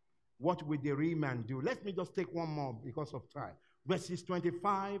 What will the real man do? Let me just take one more because of time. Verses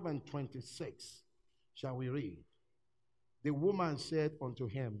 25 and 26. Shall we read? The woman said unto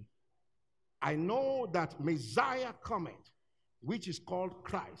him, I know that Messiah cometh, which is called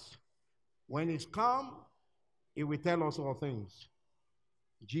Christ. When he's come, he will tell us all things.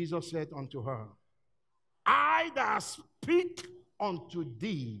 Jesus said unto her, I that speak unto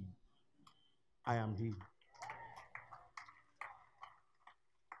thee, I am he.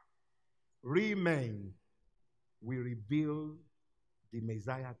 Real men will reveal the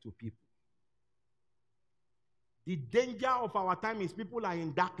Messiah to people. The danger of our time is people are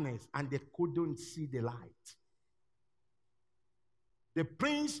in darkness and they couldn't see the light. The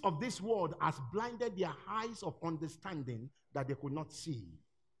prince of this world has blinded their eyes of understanding that they could not see.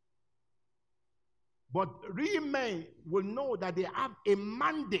 But real men will know that they have a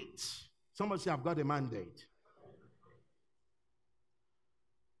mandate. Somebody say, I've got a mandate.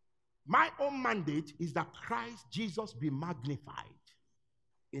 My own mandate is that Christ Jesus be magnified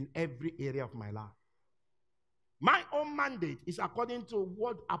in every area of my life. My own mandate is according to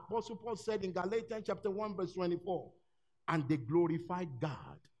what Apostle Paul said in Galatians chapter 1 verse 24. And they glorified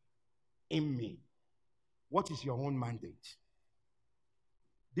God in me. What is your own mandate?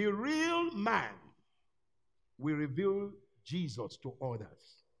 The real man will reveal Jesus to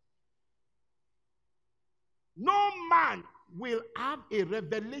others. No man will have a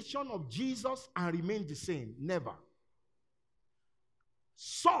revelation of Jesus and remain the same. Never.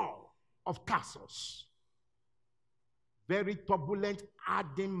 Saul of Tarsus, very turbulent,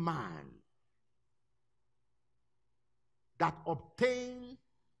 hardened man that obtained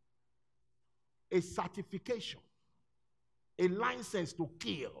a certification, a license to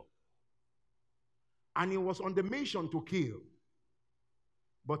kill. And he was on the mission to kill.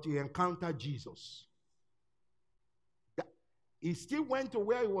 But he encountered Jesus. He still went to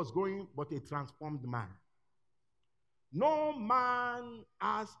where he was going, but a transformed man. No man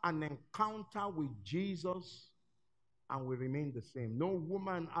has an encounter with Jesus and will remain the same. No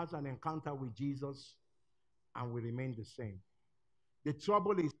woman has an encounter with Jesus and will remain the same. The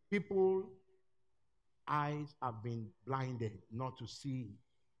trouble is people's eyes have been blinded not to see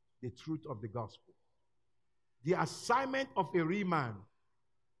the truth of the gospel. The assignment of a real man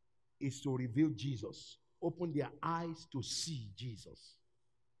is to reveal Jesus, open their eyes to see Jesus.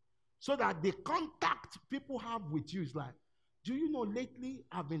 So that the contact people have with you is like, do you know lately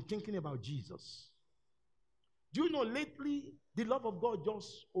I've been thinking about Jesus? Do you know lately the love of God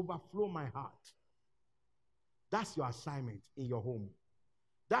just overflowed my heart? That's your assignment in your home.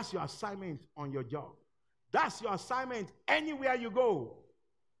 That's your assignment on your job. That's your assignment anywhere you go,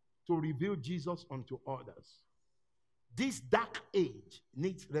 to reveal Jesus unto others. This dark age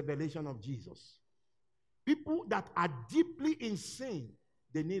needs revelation of Jesus. People that are deeply in sin,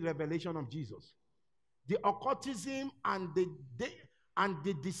 they need revelation of Jesus. The occultism and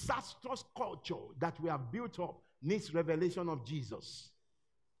the disastrous culture that we have built up needs revelation of Jesus.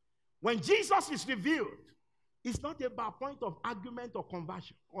 When Jesus is revealed, it's not about point of argument or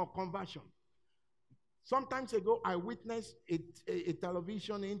conversion. Sometimes ago, I witnessed a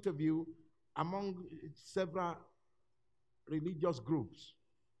television interview among several religious groups.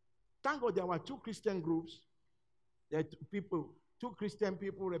 Thank God there were two Christian groups. There are two Christian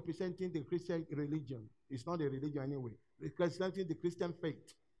people representing the Christian religion. It's not a religion anyway. Representing the Christian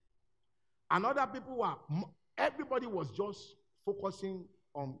faith. And other people everybody was just focusing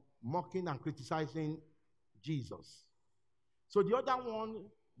on mocking and criticizing Jesus. So the other one,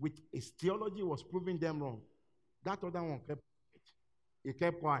 with his theology, was proving them wrong. That other one kept quiet. He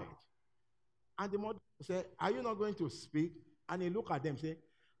kept quiet. And the mother said, are you not going to speak? And he looked at them and said,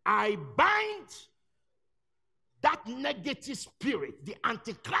 I bind that negative spirit, the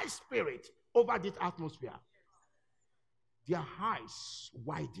Antichrist spirit, over this atmosphere. Their eyes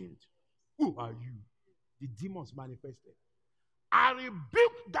widened. Who are you? The demons manifested. I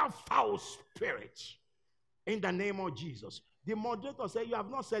rebuke that foul spirit in the name of Jesus. The moderator said, you have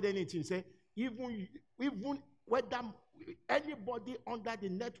not said anything. Say, even whether anybody under the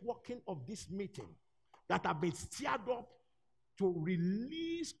networking of this meeting that have been stirred up to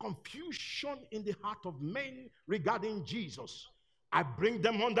release confusion in the heart of men regarding Jesus, I bring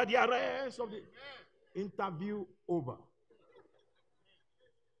them under the arrest of the interview over.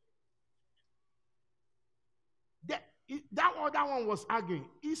 That other one was arguing.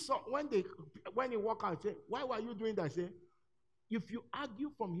 He saw when he walked out, he said, why were you doing that? I said, if you argue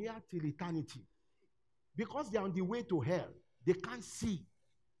from here till eternity, because they are on the way to hell, they can't see.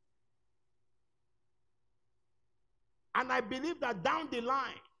 And I believe that down the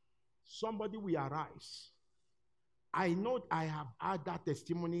line, somebody will arise. I know I have had that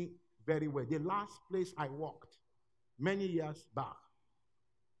testimony very well. The last place I worked, many years back,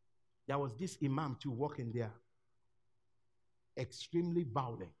 there was this imam too working there. Extremely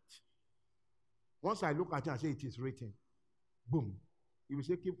violent. Once I look at him and say, it is written. Boom. He will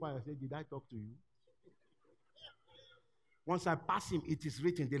say, keep quiet. I say, did I talk to you? Once I pass him, it is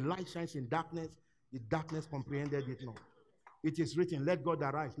written. The light shines in darkness. The darkness comprehended it not. It is written, let God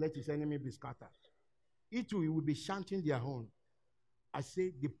arise. Let his enemy be scattered. It too, he will be chanting their own. I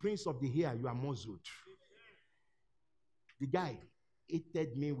say, the prince of the air, you are muzzled. The guy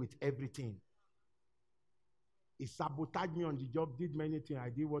hated me with everything. He sabotaged me on the job, did many things. I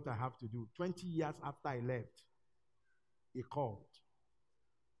did what I have to do. 20 years after I left, he called.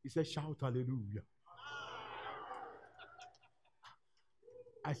 He said, shout hallelujah.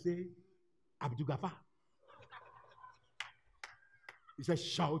 I say, Abdul Gafar. He said,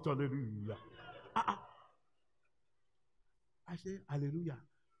 shout hallelujah. I say, hallelujah.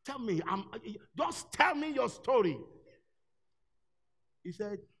 Tell me, just tell me your story. He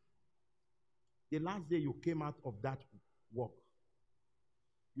said, the last day you came out of that walk,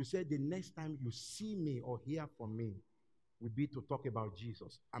 you said the next time you see me or hear from me will be to talk about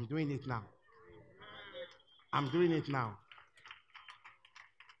Jesus. I'm doing it now. I'm doing it now.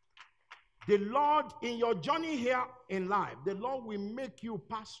 The Lord, in your journey here in life, the Lord will make you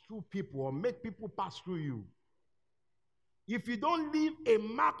pass through people or make people pass through you. If you don't leave a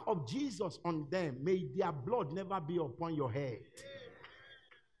mark of Jesus on them, may their blood never be upon your head.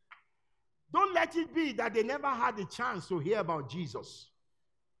 Don't let it be that they never had a chance to hear about Jesus.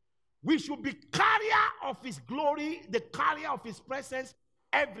 We should be carrier of his glory, the carrier of his presence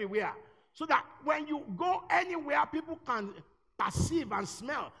everywhere. So that when you go anywhere, people can perceive and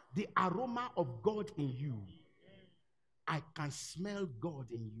smell the aroma of God in you. I can smell God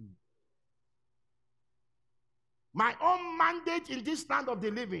in you. My own mandate in this land of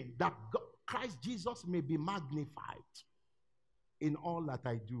the living, that God, Christ Jesus may be magnified in all that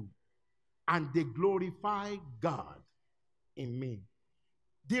I do, and they glorify God in me.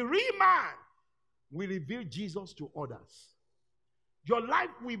 The real man will reveal Jesus to others. Your life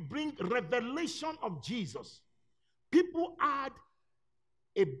will bring revelation of Jesus. People had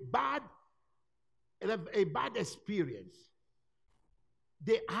a bad experience.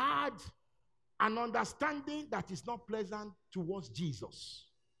 They had an understanding that is not pleasant towards Jesus.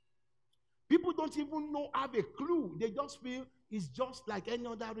 People don't even have a clue. They just feel it's just like any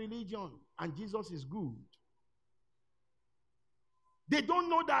other religion and Jesus is good. They don't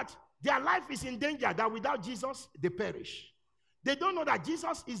know that their life is in danger, that without Jesus, they perish. They don't know that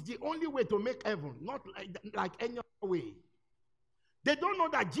Jesus is the only way to make heaven, not like any other way. They don't know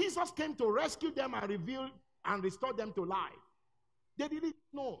that Jesus came to rescue them and reveal and restore them to life. They didn't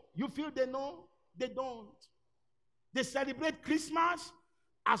know. You feel they know? They don't. They celebrate Christmas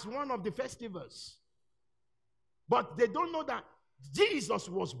as one of the festivals. But they don't know that Jesus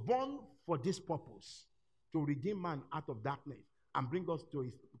was born for this purpose, to redeem man out of darkness and bring us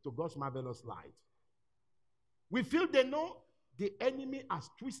to God's marvelous light. We feel they know. The enemy has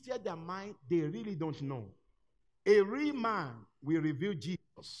twisted their mind. They really don't know. A real man will reveal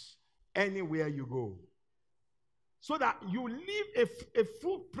Jesus anywhere you go, so that you leave a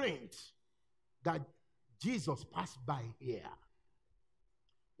footprint that Jesus passed by here.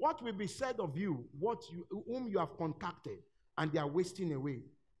 What will be said of you, whom you have contacted, and they are wasting away?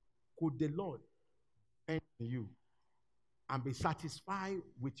 Could the Lord end you and be satisfied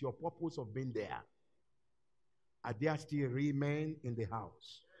with your purpose of being there? Are there still real men in the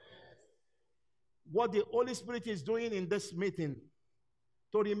house? What the Holy Spirit is doing in this meeting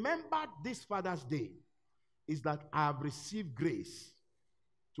to remember this Father's Day is that I have received grace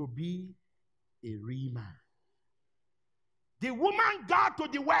to be a real man. The woman got to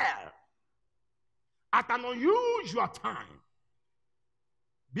the well at an unusual time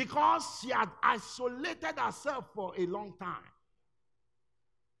because she had isolated herself for a long time.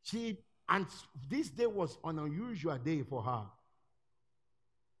 And this day was an unusual day for her.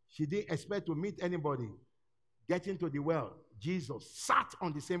 She didn't expect to meet anybody. Getting to the well, Jesus sat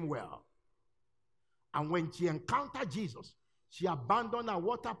on the same well. And when she encountered Jesus, she abandoned her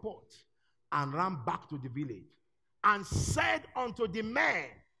water pot and ran back to the village and said unto the man,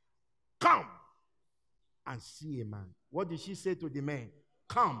 come and see a man. What did she say to the man?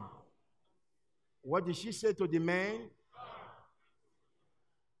 Come. What did she say to the man?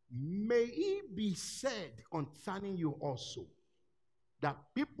 May it be said concerning you also, that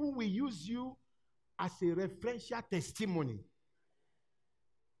people will use you as a referential testimony.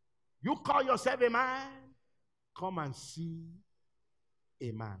 You call yourself a man, come and see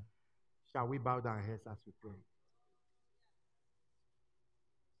a man. Shall we bow down our heads as we pray?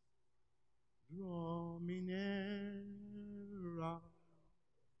 Draw me nearer,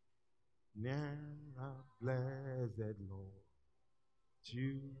 nearer, blessed Lord,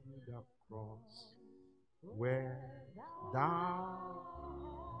 to the cross where thou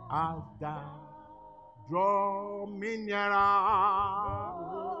art died. Draw me nearer,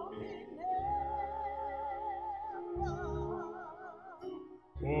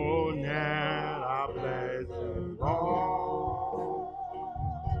 oh, nearer, blessed Lord,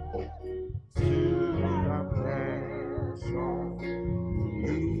 to the precious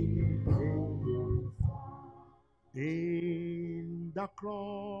in the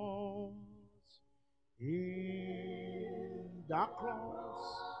cross, in the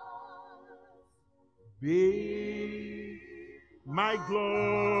cross. be my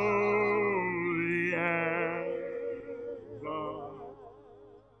glory ever,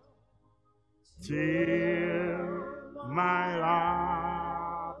 till my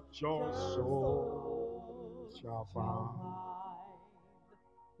rapture soul shall find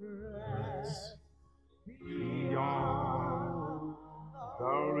rest beyond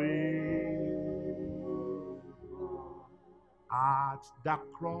the river. At the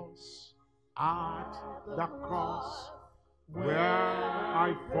cross, where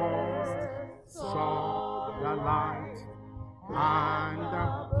I first saw the light, and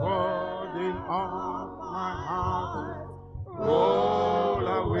the burden of my heart rolled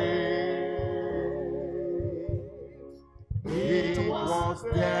away. It was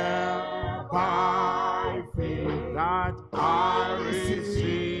there by faith that I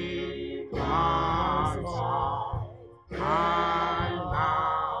received my sight, and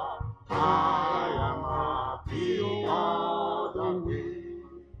now I am happy all the way.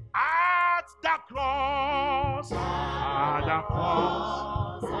 At the cross,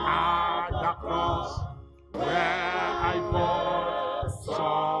 where I first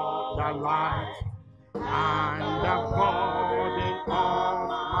saw the light, and the burden of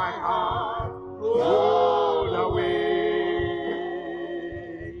my heart rolled away.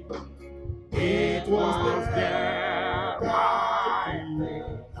 It was there by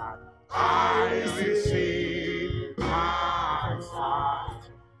faith that I received my sight,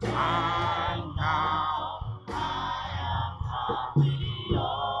 and now I am happy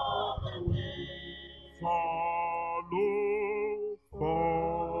all the way.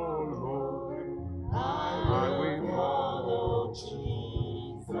 Follow, I will follow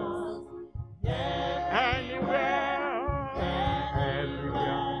Jesus. Anywhere,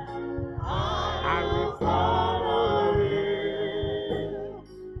 I will follow Him.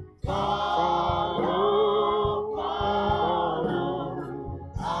 Follow,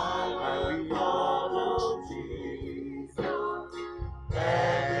 I will follow Jesus.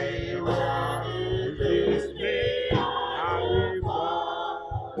 Anywhere He leads me, I will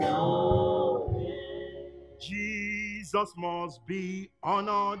follow Him. Jesus must be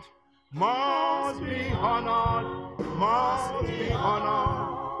honored, must be honored, must be honored.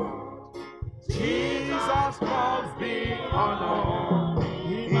 Jesus must be honored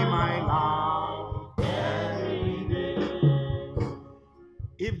in my life every day.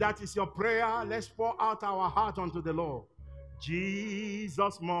 If that is your prayer, let's pour out our heart unto the Lord.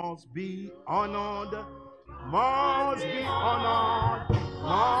 Jesus must be honored, must be honored,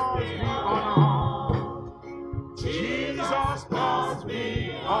 must be honored. Jesus must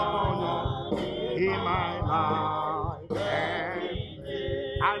be honored in my life.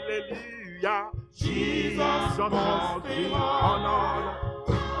 Hallelujah. Jesus must be honored,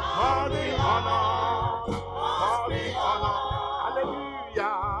 must be honored, must be honored.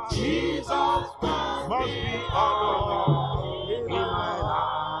 Hallelujah. Jesus must be honored in my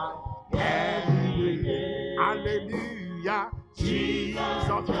life every day. Hallelujah. Jesus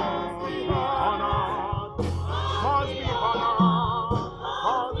must be honored, must be honored,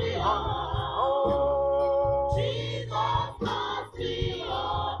 must be honored. Oh, Jesus must be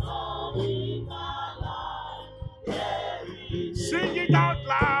honored in my life every day. Sing it out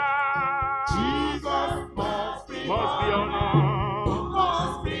loud. Jesus must be honored,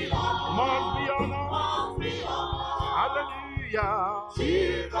 must be honored, must be honored, must be honored. Hallelujah.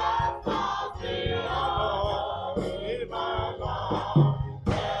 Jesus must be honored in my life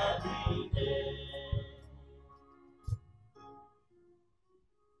every day.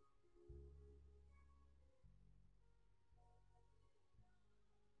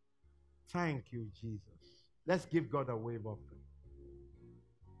 Thank you, Jesus. Let's give God a wave offering.